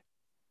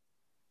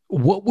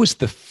 what was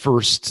the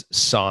first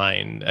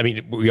sign? I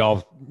mean, we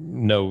all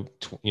know,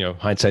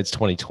 hindsight's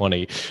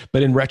 2020,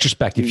 but in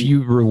retrospect, if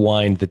you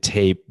rewind the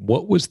tape,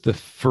 what was the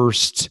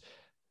first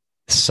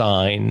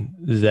sign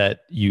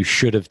that you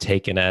should have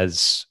taken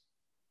as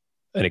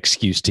an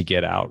excuse to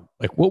get out?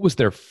 Like, what was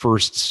their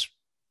first?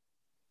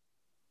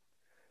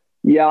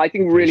 Yeah, I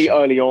think really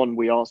early on,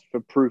 we asked for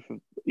proof of,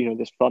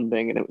 this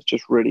funding, and it was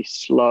just really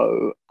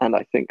slow. And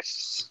I think,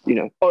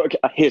 okay,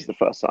 here's the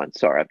first sign.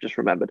 Sorry, I've just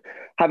remembered.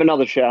 I have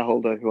another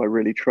shareholder who I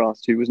really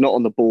trust, who was not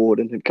on the board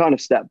and had kind of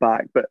stepped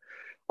back, but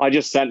I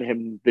just sent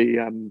him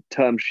the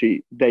term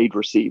sheet they'd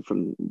received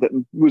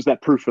that was their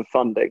proof of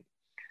funding.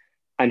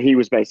 And he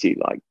was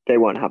basically like, they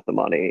won't have the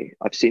money.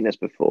 I've seen this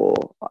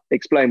before.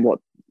 Explain what,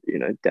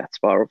 death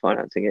spiral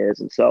financing is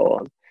and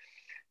so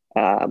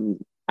on.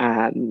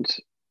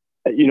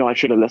 I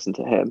should have listened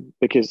to him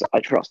because I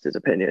trust his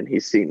opinion.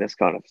 He's seen this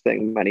kind of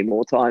thing many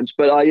more times,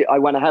 but I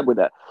went ahead with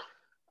it.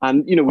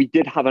 And, we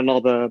did have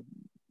another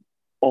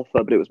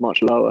offer, but it was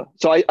much lower.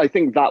 So I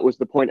think that was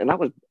the point. And that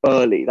was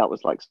early. That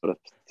was like sort of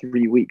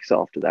 3 weeks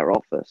after their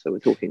offer. So we're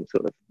talking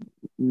sort of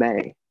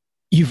May.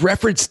 You've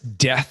referenced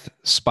death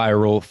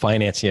spiral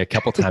financing a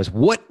couple times.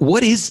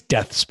 What is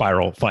death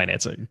spiral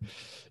financing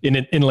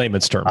in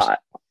layman's terms?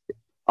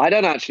 I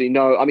don't actually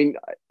know. I mean,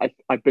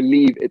 I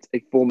believe it's a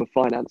form of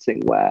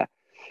financing where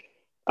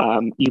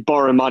you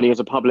borrow money as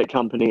a public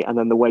company, and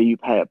then the way you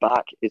pay it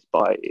back is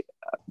by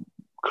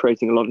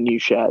creating a lot of new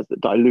shares that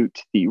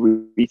dilute the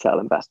retail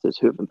investors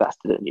who have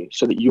invested in you,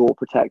 so that you're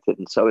protected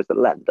and so is the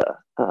lender.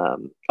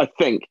 I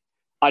think.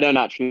 I don't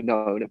actually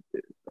know.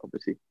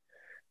 Obviously,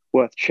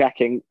 worth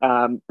checking.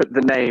 But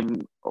the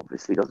name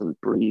obviously doesn't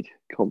breed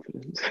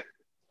confidence.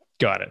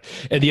 Got it.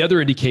 And the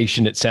other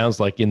indication, it sounds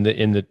like in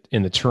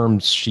the term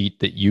sheet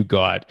that you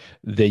got,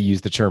 they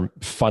use the term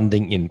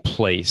funding in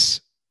place,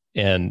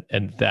 and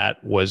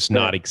that was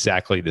not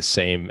exactly the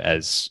same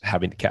as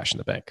having the cash in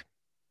the bank.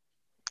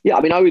 Yeah,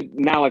 I mean,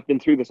 now I've been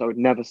through this, I would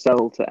never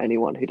sell to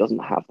anyone who doesn't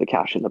have the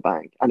cash in the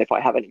bank. And if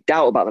I have any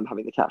doubt about them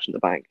having the cash in the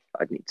bank,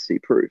 I'd need to see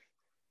proof.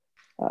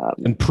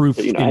 And proof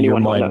in your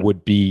mind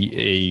would be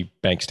a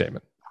bank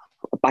statement.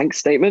 A bank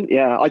statement,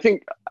 yeah. I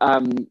think,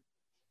 the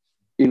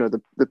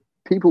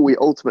people we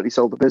ultimately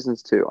sold the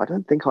business to, I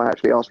don't think I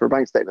actually asked for a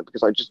bank statement,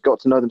 because I just got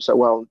to know them so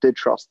well and did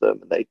trust them.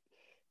 And they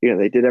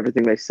did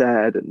everything they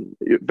said, and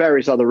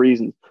various other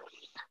reasons.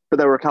 But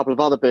there were a couple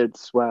of other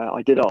bids where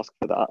I did ask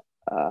for that.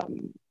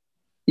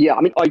 Yeah,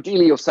 I mean,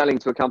 ideally you're selling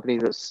to a company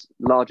that's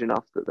large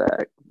enough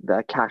that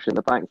their cash in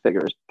the bank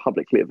figure is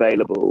publicly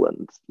available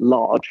and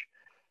large.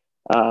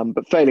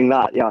 But failing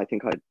that, yeah, I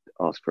think I'd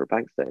ask for a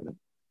bank statement.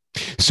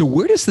 So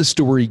where does the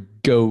story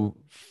go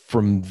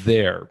from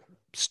there?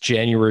 It's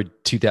January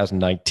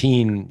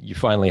 2019. You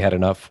finally had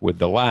enough with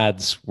the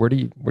lads. Where do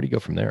you go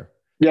from there?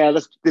 Yeah,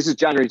 this is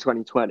January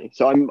 2020.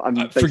 So I'm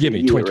forgive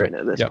me, 2020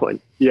 at this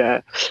point.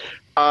 Yeah.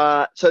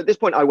 So at this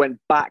point, I went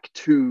back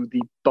to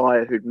the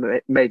buyer who'd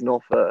made an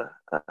offer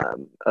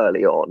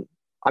early on.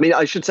 I mean,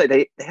 I should say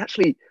they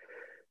actually.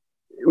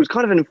 It was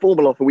kind of an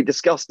informal offer. We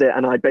discussed it,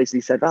 and I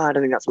basically said, I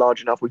don't think that's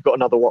large enough. We've got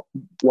another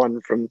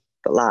one from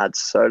the lads,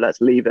 so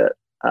let's leave it.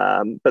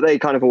 But they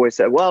kind of always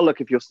said, well,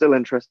 look, if you're still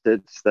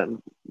interested,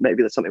 then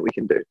maybe there's something we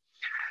can do.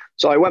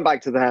 So I went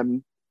back to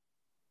them,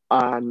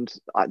 and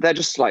they're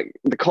just like,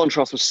 the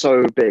contrast was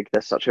so big.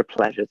 They're such a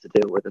pleasure to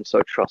deal with and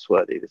so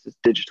trustworthy. This is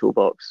Digital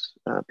Box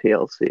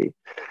PLC.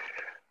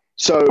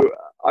 So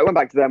I went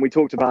back to them. We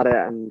talked about it,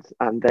 and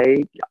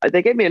they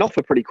gave me an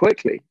offer pretty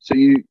quickly. So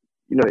you'd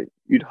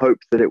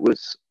hoped that it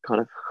was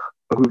kind of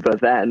over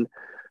then.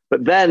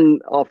 But then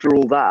after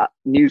all that,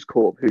 News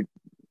Corp, who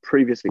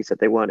previously said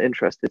they weren't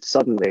interested,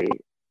 suddenly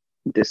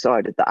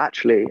decided that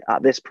actually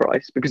at this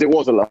price, because it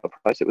was a lower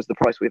price, it was the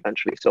price we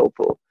eventually sold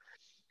for.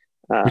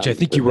 Which I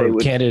think you were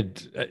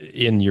candid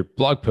in your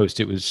blog post,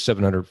 it was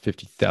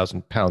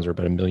 £750,000 or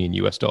about $1 million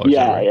US.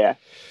 Yeah.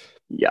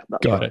 Yeah.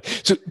 Got it.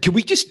 So can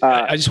we just,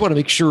 I just want to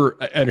make sure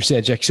I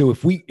understand, Jack. So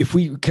if we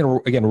kind of,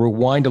 again,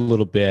 rewind a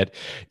little bit,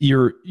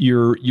 you're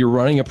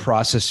running a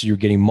process, you're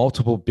getting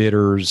multiple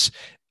bidders.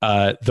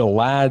 The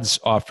lads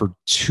offered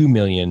 $2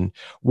 million.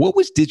 What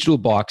was Digital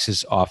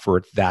Box's offer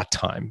at that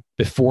time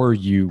before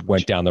you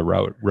went down the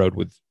road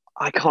with?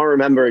 I can't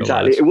remember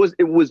exactly.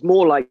 It was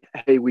more like,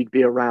 hey, we'd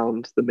be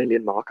around the $1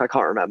 million mark. I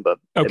can't remember.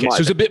 Okay. So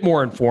it's a bit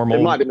more informal.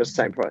 It might have been the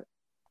same price.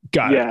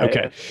 Got it.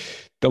 Okay. Yeah.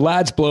 The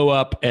lads blow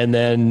up, and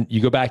then you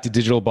go back to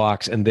Digital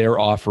Box, and their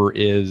offer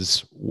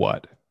is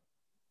what?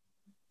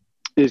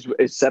 Is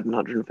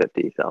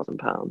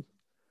 £750,000.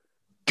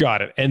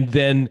 Got it. And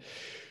then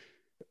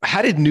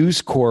how did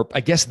News Corp,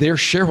 I guess they're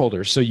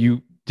shareholders. So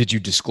did you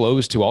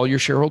disclose to all your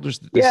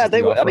shareholders? Yeah,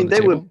 they were. I mean, they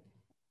were.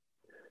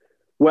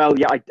 Well,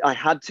 yeah, I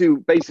had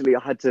to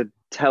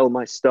tell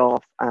my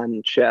staff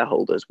and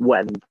shareholders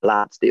when the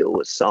lads deal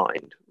was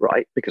signed,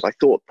 right? Because I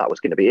thought that was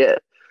going to be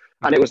it.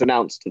 And it was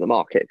announced to the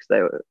market because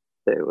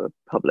they were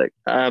public.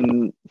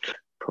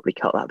 Probably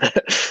cut that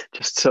bit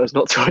just so as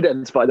not to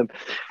identify them.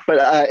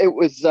 But it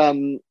was.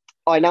 I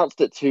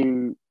announced it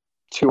to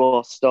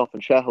our staff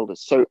and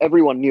shareholders, so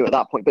everyone knew at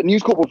that point. But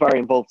News Corp were very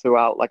involved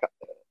throughout. Like,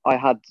 I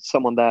had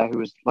someone there who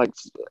was like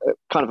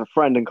kind of a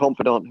friend and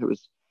confidant who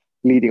was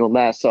leading on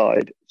their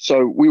side,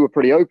 so we were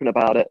pretty open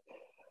about it.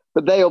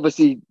 But they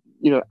obviously,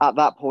 at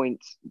that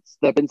point,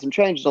 there have been some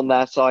changes on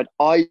their side.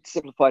 I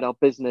simplified our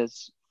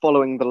business.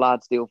 Following the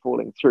lads deal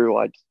falling through,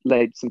 I'd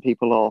laid some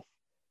people off,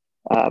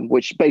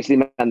 which basically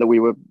meant that we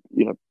were,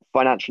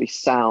 financially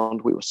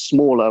sound. We were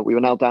smaller. We were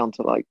now down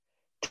to like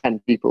 10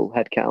 people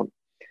headcount.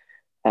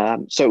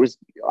 So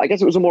I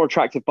guess it was a more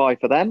attractive buy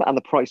for them, and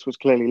the price was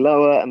clearly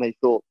lower, and they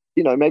thought,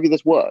 maybe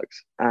this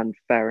works, and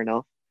fair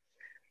enough.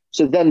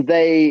 So then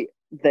they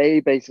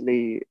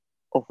basically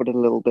offered a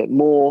little bit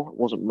more. It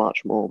wasn't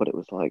much more, but it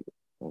was like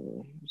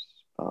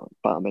about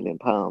 £1 million.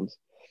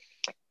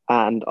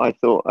 And I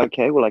thought,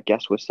 okay, well, I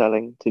guess we're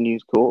selling to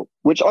News Corp,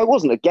 which I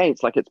wasn't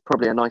against. Like, it's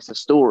probably a nicer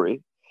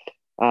story,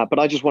 but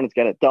I just wanted to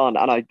get it done.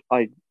 And I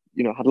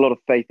had a lot of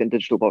faith in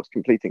Digital Box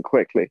completing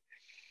quickly.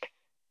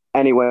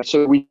 Anyway,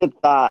 so we did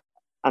that,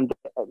 and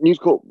News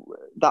Corp,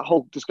 that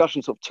whole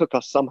discussion sort of took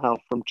us somehow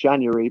from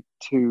January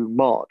to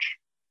March,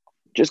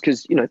 just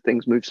because,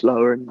 things move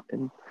slower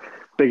in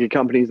bigger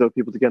companies, there are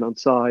people to get on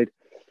side.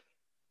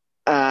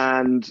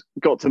 and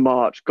got to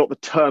March, got the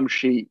term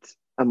sheet,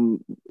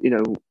 and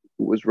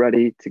was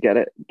ready to get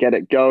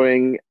it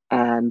going.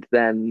 And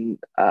then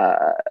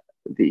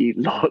the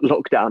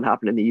lockdown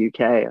happened in the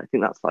UK. I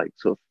think that's like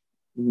sort of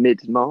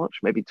mid-March,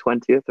 maybe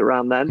 20th,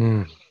 around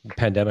then.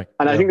 Pandemic.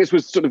 And I think this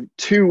was sort of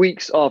 2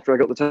 weeks after I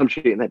got the term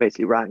sheet, and they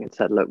basically rang and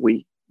said, look,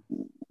 we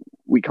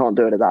can't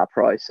do it at that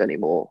price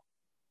anymore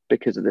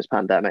because of this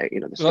pandemic.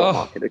 The stock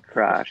market had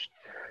crashed.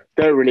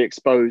 They're really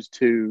exposed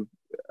to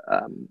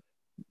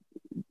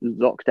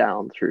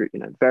lockdown through,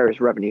 various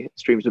revenue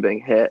streams were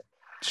being hit.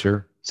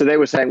 Sure. So they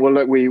were saying, well,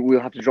 look, we'll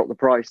have to drop the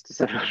price to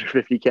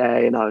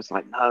 750K. And I was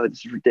like, no,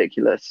 this is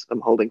ridiculous. I'm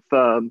holding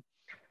firm.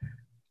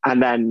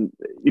 And then,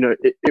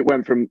 it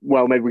went from,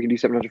 well, maybe we can do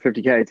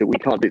 750K to we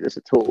can't do this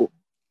at all,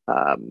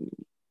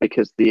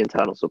 because the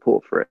internal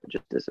support for it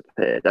just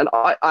disappeared. And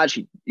I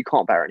actually, you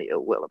can't bear any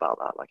ill will about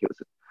that. Like, it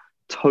was a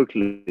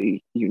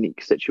totally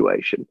unique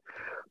situation,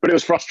 but it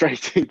was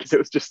frustrating because it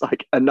was just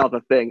like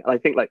another thing. And I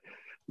think, like,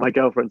 my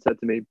girlfriend said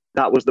to me,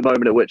 that was the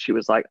moment at which she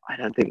was like, I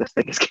don't think this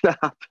thing is going to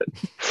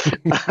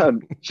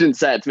happen. She didn't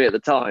say it to me at the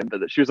time,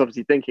 but that she was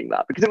obviously thinking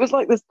that, because it was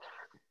like this,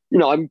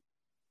 I'm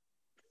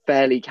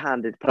fairly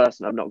candid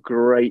person. I'm not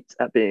great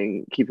at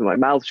keeping my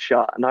mouth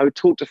shut. And I would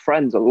talk to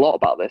friends a lot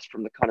about this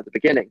from the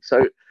beginning.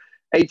 So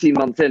 18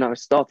 months in, I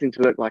was starting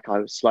to look like I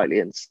was slightly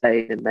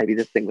insane and maybe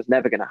this thing was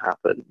never going to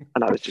happen.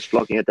 And I was just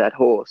flogging a dead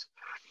horse.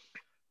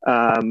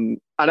 And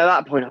at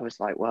that point I was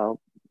like,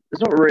 well,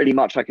 there's not really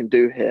much I can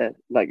do here.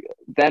 Like,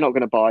 they're not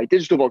going to buy.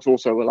 Digital Box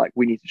also were like,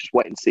 we need to just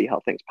wait and see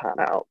how things pan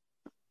out.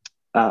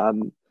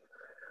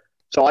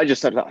 So I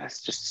just said,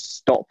 let's just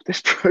stop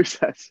this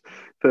process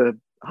for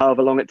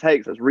however long it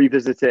takes. Let's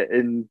revisit it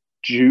in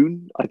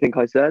June, I think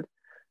I said.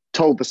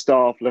 Told the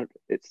staff, look,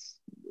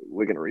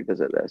 we're going to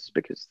revisit this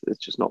because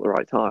it's just not the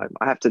right time.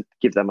 I have to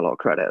give them a lot of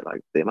credit.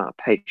 Like, the amount of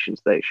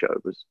patience they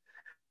showed was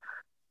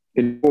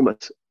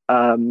enormous.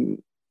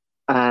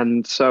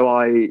 And so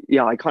I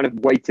kind of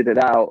waited it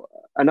out.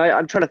 And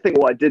I'm trying to think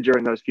what I did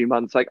during those few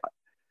months. Like,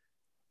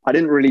 I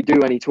didn't really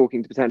do any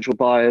talking to potential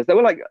buyers. There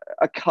were like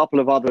a couple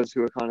of others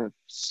who were kind of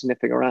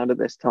sniffing around at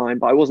this time,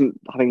 but I wasn't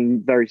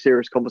having very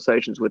serious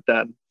conversations with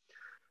them.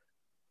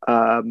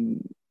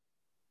 And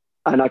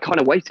I kind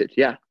of waited,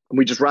 yeah. And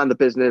we just ran the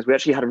business. We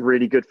actually had a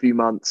really good few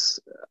months.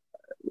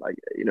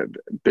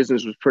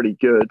 Business was pretty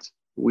good.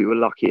 We were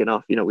lucky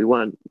enough, we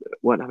weren't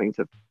having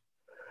to,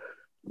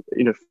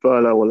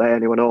 furlough or lay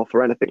anyone off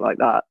or anything like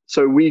that.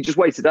 So we just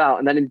waited out.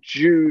 And then in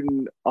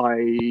June,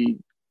 I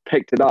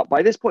picked it up.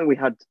 By this point, we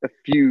had a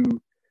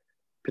few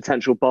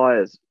potential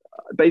buyers.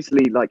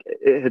 Basically, like,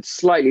 it had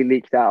slightly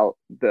leaked out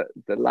that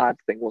the lad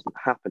thing wasn't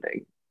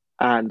happening.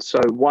 And so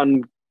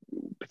one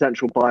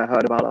potential buyer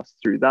heard about us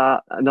through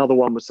that. Another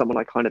one was someone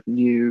I kind of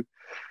knew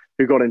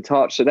who got in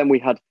touch. So then we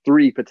had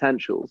 3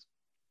 potentials.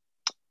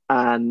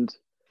 And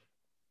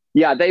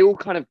yeah, they all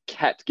kind of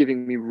kept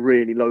giving me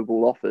really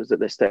lowball offers at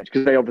this stage,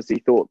 because they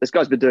obviously thought, this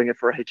guy's been doing it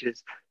for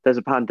ages. There's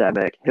a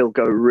pandemic. He'll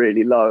go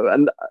really low.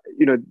 And,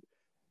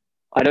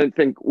 I don't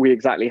think we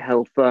exactly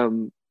held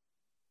firm.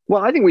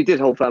 Well, I think we did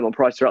hold firm on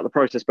price throughout the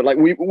process, but like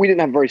we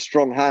didn't have a very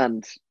strong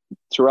hand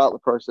throughout the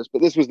process.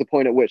 But this was the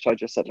point at which I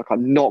just said, look,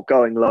 I'm not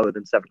going lower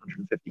than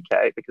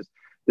 750K because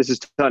this is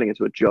turning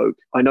into a joke.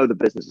 I know the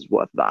business is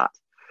worth that.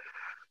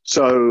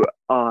 So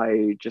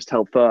I just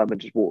held firm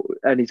and just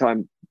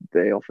anytime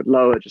they offered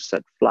lower, just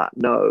said flat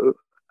no,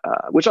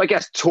 which I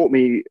guess taught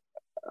me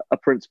a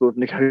principle of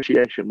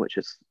negotiation, which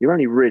is you're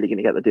only really going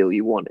to get the deal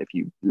you want if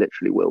you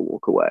literally will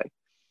walk away.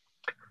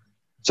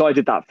 So I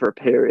did that for a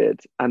period.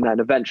 And then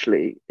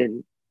eventually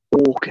in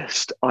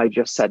August, I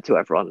just said to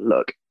everyone,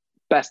 look,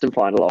 best and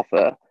final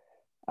offer.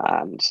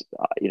 And,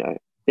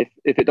 if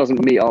it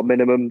doesn't meet our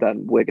minimum,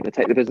 then we're going to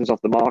take the business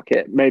off the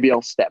market. Maybe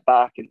I'll step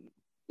back and,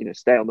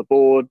 stay on the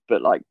board.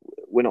 But like,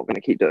 we're not going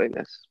to keep doing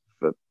this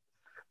for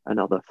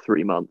another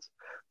 3 months.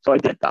 So I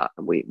did that,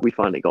 and we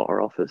finally got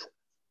our offers.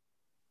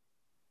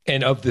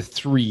 And of the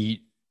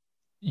 3,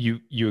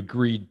 you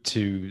agreed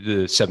to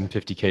the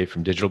 750K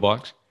from Digital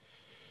Box?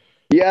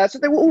 Yeah, so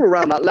they were all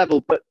around that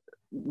level, but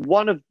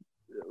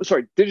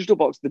Digital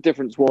Box, the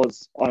difference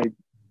was I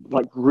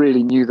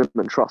really knew them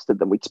and trusted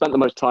them. We'd spent the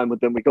most time with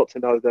them. We got to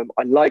know them.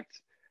 I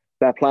liked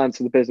their plans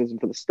for the business and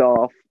for the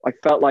staff. I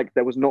felt like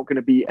there was not going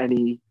to be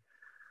any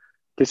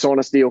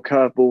dishonesty or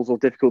curveballs or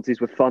difficulties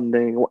with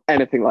funding or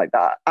anything like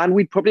that. And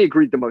we'd probably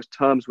agreed the most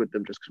terms with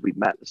them just because we'd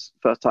met this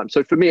first time.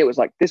 So for me, it was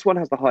like, this one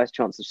has the highest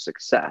chance of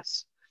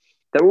success.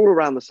 They're all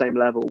around the same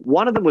level.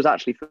 One of them was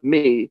actually, for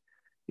me,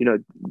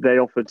 they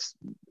offered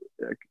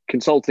a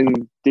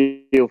consulting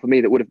deal for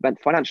me that would have meant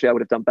financially I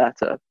would have done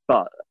better,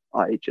 but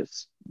I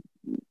just,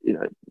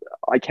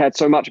 I cared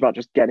so much about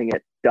just getting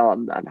it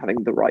done and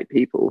having the right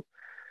people.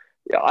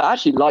 Yeah, I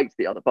actually liked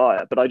the other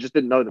buyer, but I just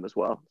didn't know them as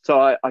well. So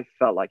I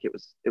felt like it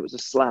was a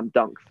slam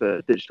dunk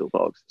for Digital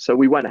Box. So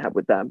we went ahead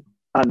with them,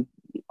 and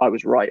I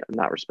was right in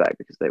that respect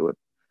because they were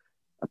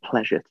a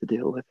pleasure to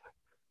deal with.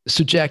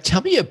 So Jack,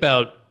 tell me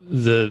about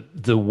the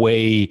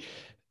way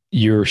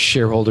your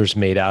shareholders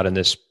made out in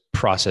this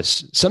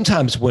process?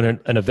 Sometimes when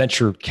a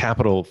venture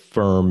capital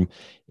firm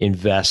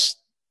invests,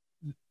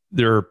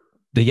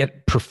 they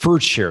get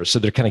preferred shares, so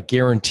they're kind of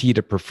guaranteed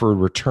a preferred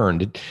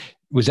return.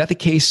 Was that the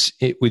case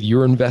with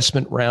your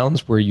investment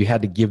rounds, where you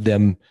had to give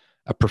them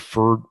a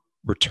preferred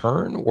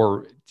return,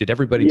 or did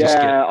everybody just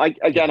get?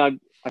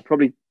 I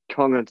probably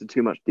can't go into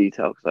too much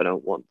detail because I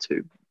don't want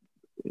to,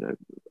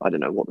 I don't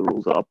know what the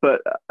rules are,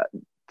 but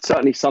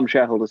certainly some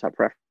shareholders have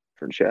preference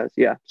shares.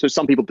 Yeah. So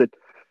some people did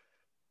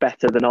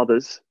better than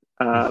others.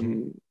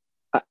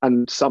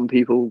 And some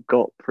people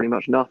got pretty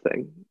much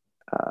nothing,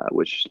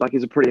 which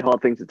is a pretty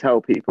hard thing to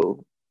tell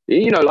people.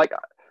 I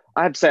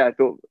have to say, I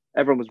thought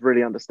everyone was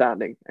really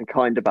understanding and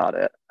kind about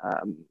it.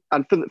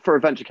 And for a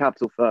venture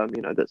capital firm,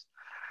 that's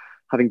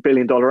having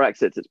billion-dollar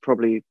exits, it's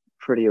probably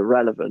pretty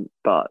irrelevant.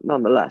 But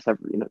nonetheless, there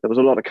was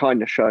a lot of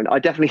kindness shown. I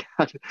definitely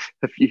had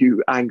a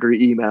few angry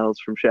emails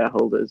from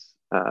shareholders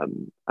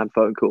and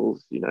phone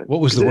calls.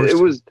 What was the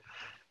worst?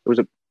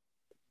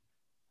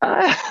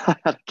 I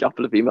had a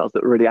couple of emails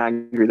that were really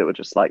angry, that were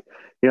just like,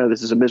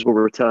 this is a miserable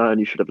return.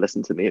 You should have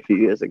listened to me a few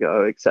years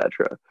ago,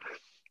 etc.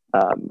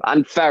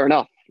 And fair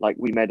enough. I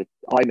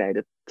made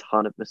a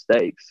ton of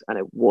mistakes, and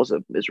it was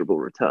a miserable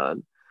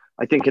return.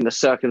 I think in the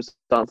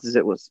circumstances,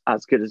 it was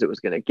as good as it was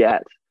going to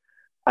get.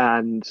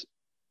 And,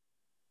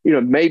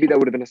 maybe there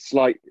would have been a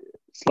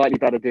slightly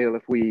better deal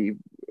if we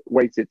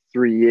waited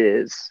 3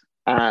 years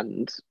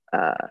and,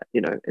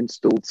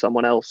 installed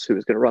someone else who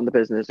was going to run the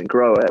business and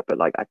grow it.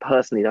 But I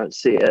personally don't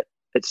see it.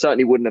 It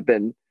certainly wouldn't have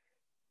been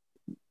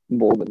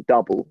more than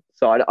double.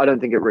 So I don't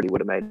think it really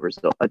would have made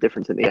a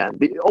difference in the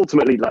end.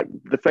 Ultimately,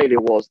 the failure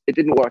was, it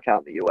didn't work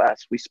out in the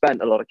US. We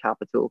spent a lot of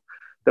capital.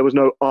 There was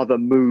no other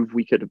move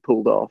we could have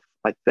pulled off,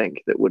 I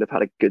think, that would have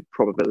had a good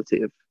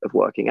probability of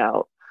working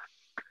out.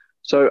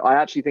 So I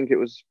actually think it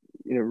was,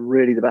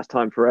 really the best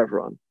time for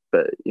everyone.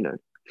 But,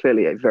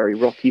 clearly a very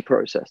rocky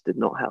process did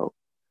not help.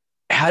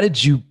 How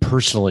did you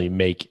personally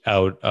make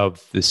out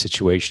of the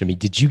situation? I mean,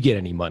 did you get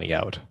any money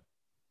out?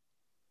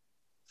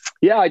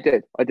 Yeah, I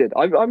did.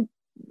 I'm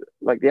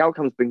the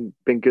outcome's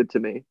been good to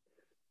me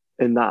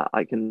in that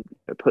I can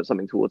put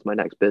something towards my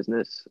next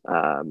business.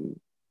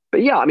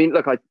 But yeah, I mean,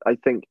 look, I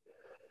think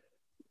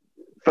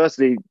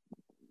firstly,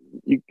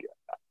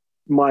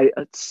 my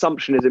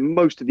assumption is in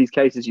most of these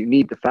cases, you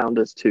need the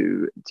founders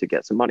to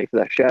get some money for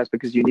their shares,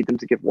 because you need them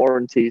to give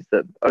warranties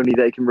that only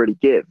they can really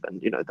give.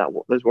 And,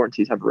 those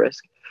warranties have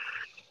risk.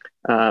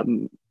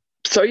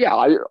 So yeah,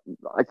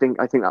 I think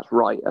that's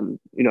right. And,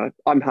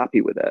 I'm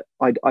happy with it.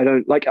 I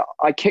don't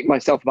I kick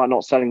myself about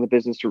not selling the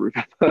business to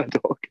Rupert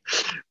Murdoch,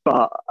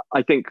 but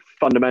I think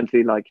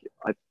fundamentally,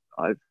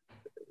 I've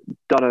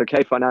done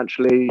okay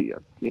financially.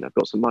 I've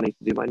got some money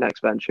to do my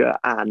next venture,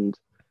 and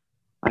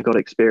I got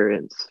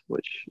experience,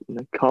 which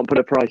can't put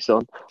a price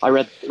on. I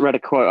read a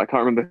quote, I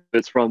can't remember who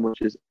it's from,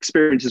 which is,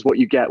 experience is what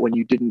you get when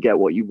you didn't get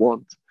what you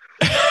want.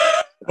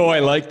 Oh, I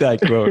like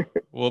that quote.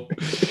 Well,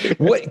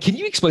 can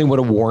you explain what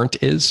a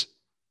warrant is?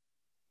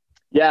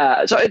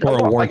 Yeah, so a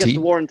warranty? I guess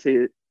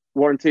the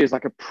warranty is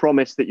like a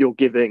promise that you're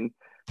giving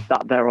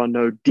that there are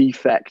no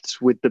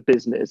defects with the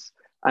business.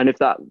 And if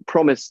that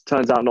promise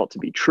turns out not to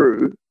be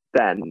true,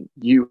 then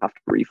you have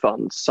to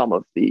refund some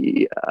of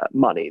the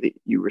money that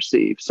you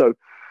receive. So,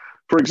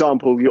 for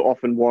example, you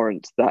often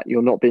warrant that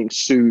you're not being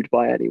sued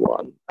by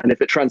anyone. And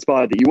if it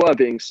transpired that you were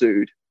being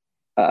sued,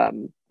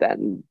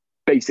 then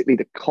basically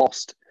the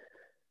cost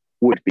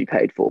would be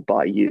paid for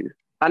by you.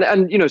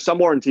 And some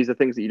warranties are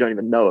things that you don't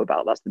even know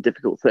about. That's the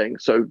difficult thing.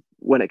 So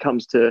when it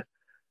comes to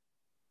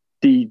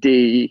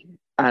DD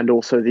and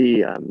also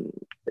the,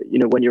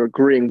 when you're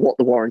agreeing what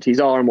the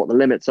warranties are and what the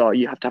limits are,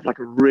 you have to have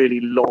a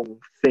really long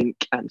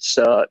think and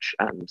search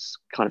and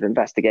kind of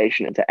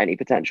investigation into any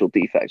potential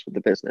defects with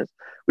the business,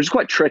 which is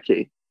quite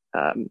tricky.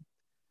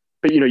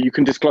 But, you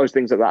can disclose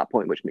things at that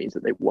point, which means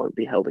that they won't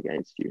be held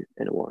against you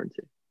in a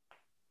warranty.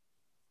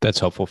 That's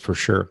helpful for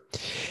sure.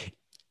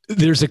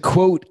 There's a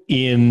quote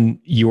in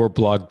your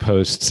blog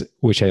posts,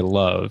 which I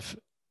love,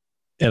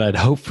 and I'd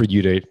hope for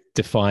you to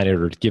define it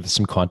or to give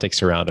some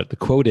context around it. The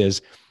quote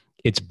is,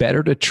 "It's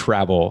better to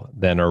travel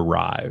than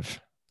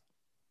arrive."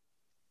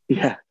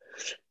 Yeah.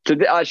 So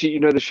actually,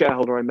 the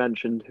shareholder I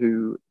mentioned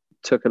who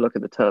took a look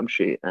at the term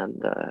sheet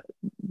and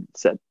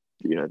said,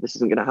 this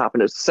isn't going to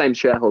happen. It's the same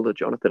shareholder,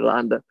 Jonathan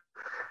Lander.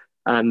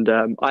 And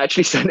I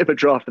actually sent him a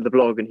draft of the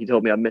blog, and he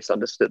told me I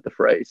misunderstood the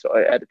phrase, so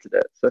I edited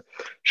it. So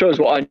shows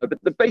what I know. But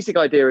the basic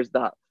idea is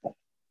that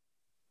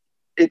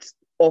it's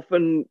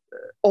often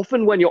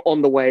when you're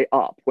on the way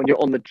up, when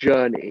you're on the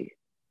journey,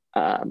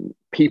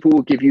 people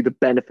will give you the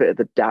benefit of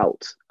the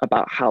doubt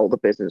about how the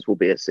business will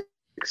be a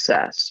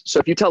success. So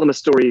if you tell them a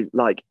story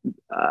like,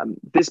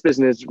 this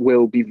business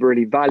will be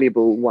really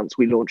valuable once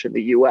we launch in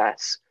the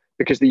US,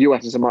 because the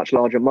US is a much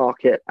larger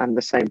market and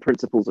the same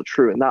principles are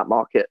true in that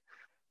market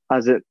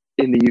as it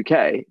in the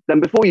UK, then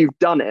before you've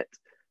done it,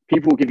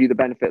 people will give you the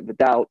benefit of the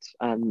doubt,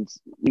 and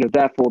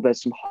therefore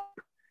there's some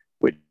hope,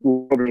 which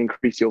will probably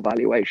increase your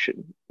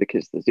valuation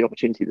because there's the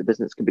opportunity the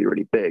business can be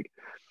really big.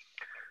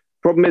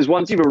 Problem is,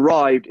 once you've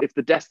arrived, if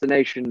the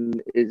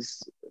destination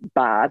is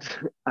bad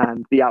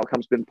and the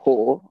outcome's been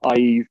poor,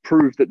 i.e. you've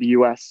proved that the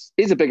US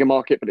is a bigger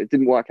market, but it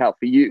didn't work out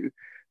for you,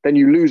 then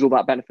you lose all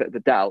that benefit of the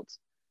doubt.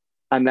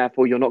 And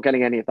therefore, you're not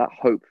getting any of that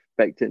hope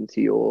baked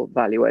into your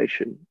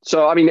valuation.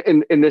 So, I mean,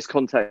 in this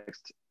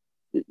context,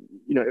 it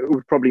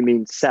would probably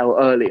mean sell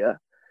earlier,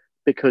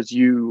 because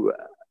you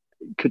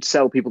could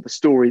sell people the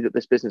story that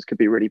this business could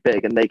be really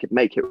big and they could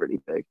make it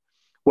really big.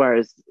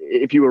 Whereas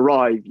if you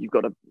arrive, you've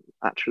got to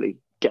actually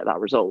get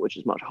that result, which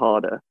is much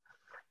harder.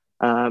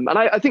 And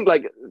I think,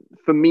 like,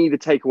 for me, the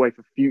takeaway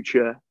for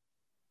future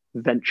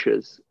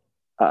ventures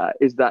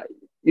is that,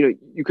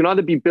 you can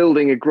either be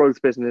building a growth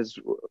business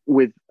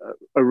with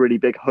a really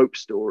big hope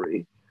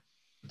story,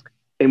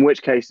 in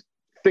which case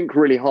think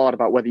really hard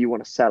about whether you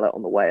want to sell it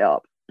on the way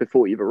up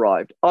before you've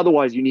arrived.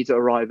 Otherwise, you need to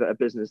arrive at a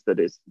business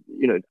that is,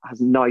 has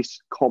nice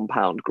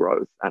compound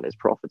growth and is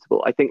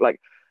profitable. I think,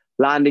 like,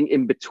 landing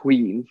in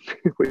between,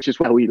 which is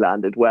where we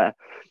landed, where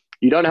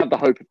you don't have the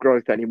hope of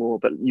growth anymore,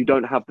 but you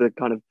don't have the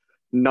kind of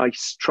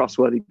nice,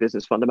 trustworthy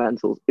business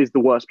fundamentals, is the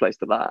worst place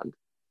to land.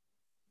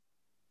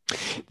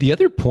 The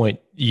other point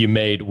you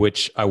made,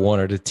 which I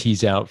wanted to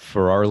tease out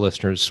for our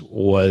listeners,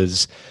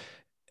 was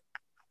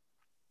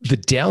the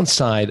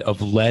downside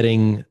of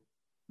letting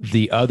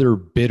the other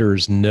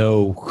bidders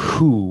know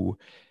who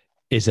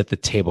is at the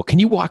table. Can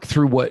you walk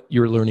through what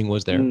your learning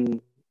was there?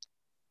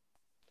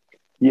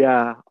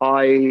 Yeah,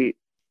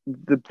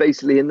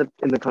 basically in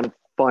the kind of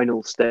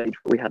final stage,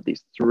 we had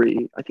these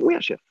three. I think we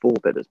actually had 4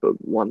 bidders, but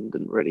one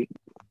didn't really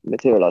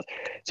materialize.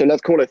 So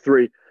let's call it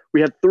 3.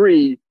 We had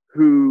 3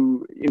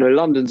 who,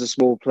 London's a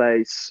small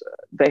place.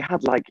 They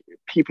had, like,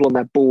 people on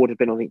their board had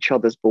been on each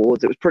other's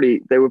boards. It was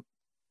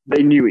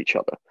they knew each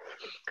other.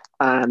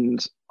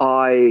 And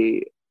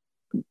I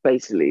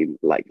basically,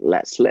 like,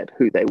 let slip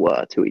who they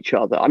were to each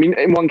other. I mean,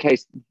 in one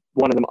case,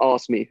 one of them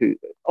asked me,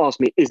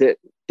 is it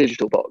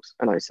Digital Box?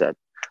 And I said,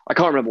 I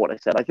can't remember what I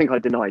said. I think I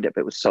denied it,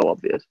 but it was so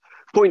obvious.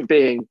 Point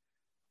being,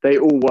 they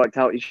all worked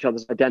out each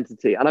other's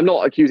identity. And I'm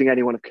not accusing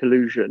anyone of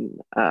collusion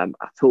at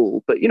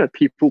all, but,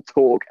 people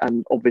talk,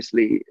 and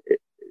obviously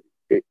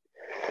the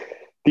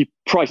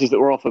prices that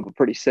were offered were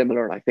pretty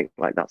similar. And I think,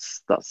 like,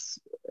 that's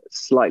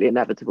slightly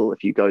inevitable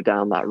if you go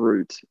down that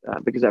route,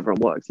 because everyone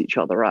works each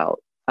other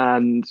out.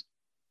 And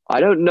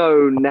I don't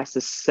know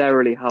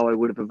necessarily how I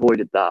would have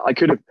avoided that. I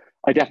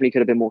definitely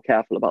could have been more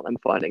careful about them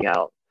finding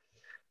out.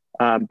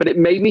 But it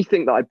made me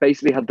think that I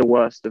basically had the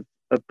worst of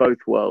both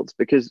worlds,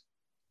 because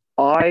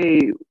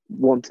I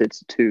wanted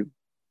to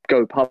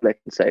go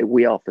public and say,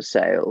 we are for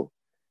sale.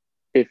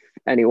 If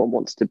anyone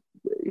wants to,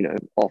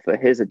 offer,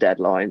 here's a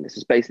deadline. This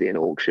is basically an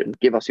auction.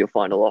 Give us your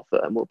final offer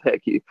and we'll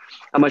pick you.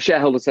 And my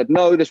shareholders said,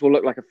 no, this will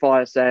look like a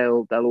fire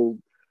sale. They'll all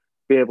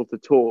be able to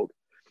talk.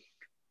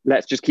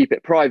 Let's just keep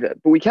it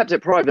private. But we kept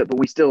it private, but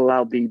we still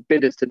allowed the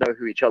bidders to know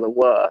who each other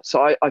were.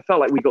 So I felt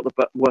like we got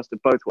the worst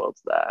of both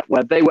worlds there,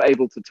 where they were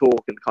able to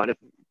talk and kind of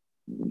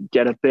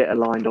get a bit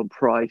aligned on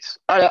price.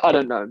 I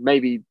don't know.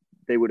 Maybe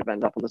they would have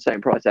ended up on the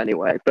same price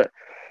anyway. But,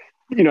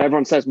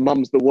 everyone says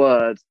mum's the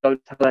word.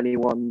 Don't tell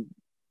anyone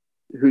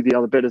who the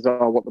other bidders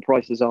are, what the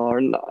prices are.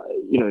 And,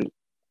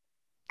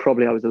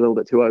 probably I was a little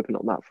bit too open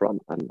on that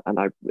front. And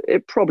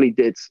it probably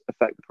did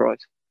affect the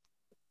price.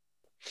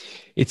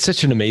 It's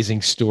such an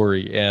amazing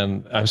story,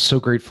 and I'm so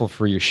grateful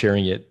for you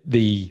sharing it.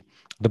 The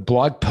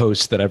blog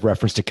post that I've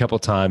referenced a couple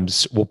of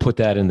times, we'll put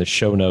that in the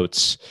show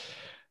notes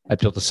at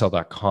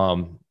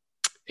builttosell.com.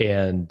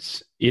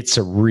 And it's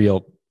a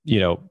real,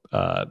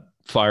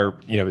 fire,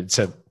 it's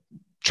a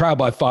trial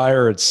by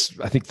fire. It's,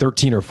 I think,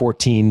 13 or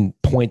 14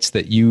 points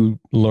that you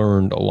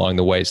learned along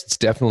the way. So it's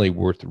definitely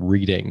worth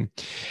reading.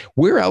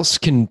 Where else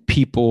can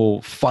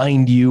people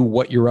find you,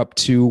 what you're up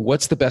to?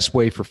 What's the best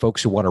way for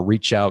folks who want to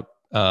reach out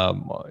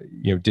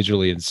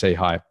digitally and say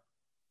hi?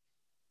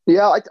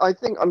 Yeah, I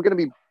think I'm going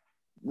to be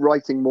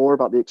writing more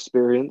about the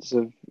experience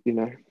of,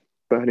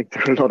 burning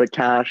through a lot of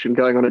cash and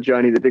going on a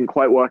journey that didn't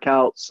quite work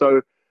out.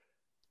 So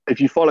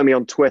if you follow me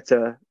on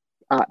Twitter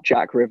at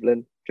Jack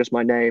Rivlin, just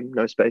my name,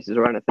 no spaces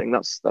or anything,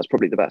 that's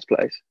probably the best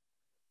place.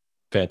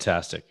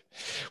 Fantastic.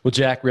 Well,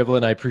 Jack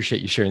Rivlin, I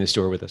appreciate you sharing this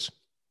story with us.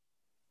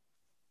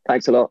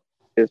 Thanks a lot.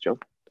 Cheers, John.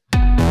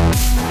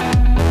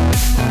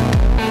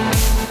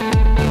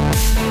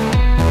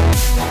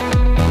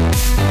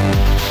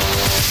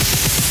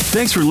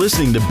 Thanks for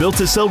listening to Built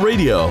to Sell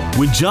Radio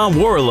with John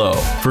Warrillow.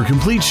 For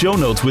complete show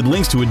notes with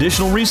links to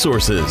additional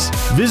resources,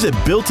 visit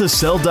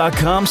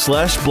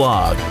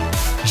builttosell.com/blog.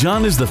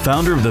 John is the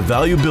founder of the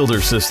Value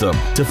Builder System.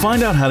 To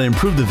find out how to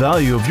improve the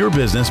value of your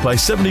business by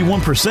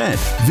 71%,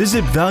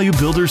 visit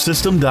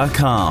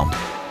valuebuildersystem.com.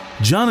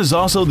 John is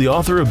also the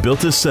author of Built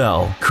to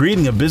Sell,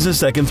 Creating a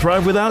Business That Can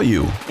Thrive Without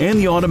You, and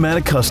The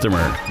Automatic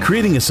Customer,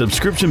 Creating a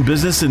Subscription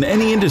Business in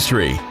Any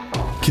Industry.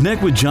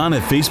 Connect with John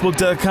at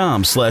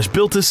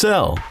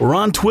facebook.com/builttosell or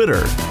on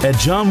Twitter at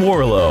John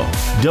Warrillow,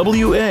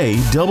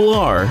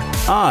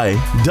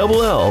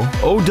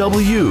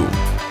 WARRILLOW.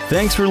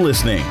 Thanks for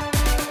listening.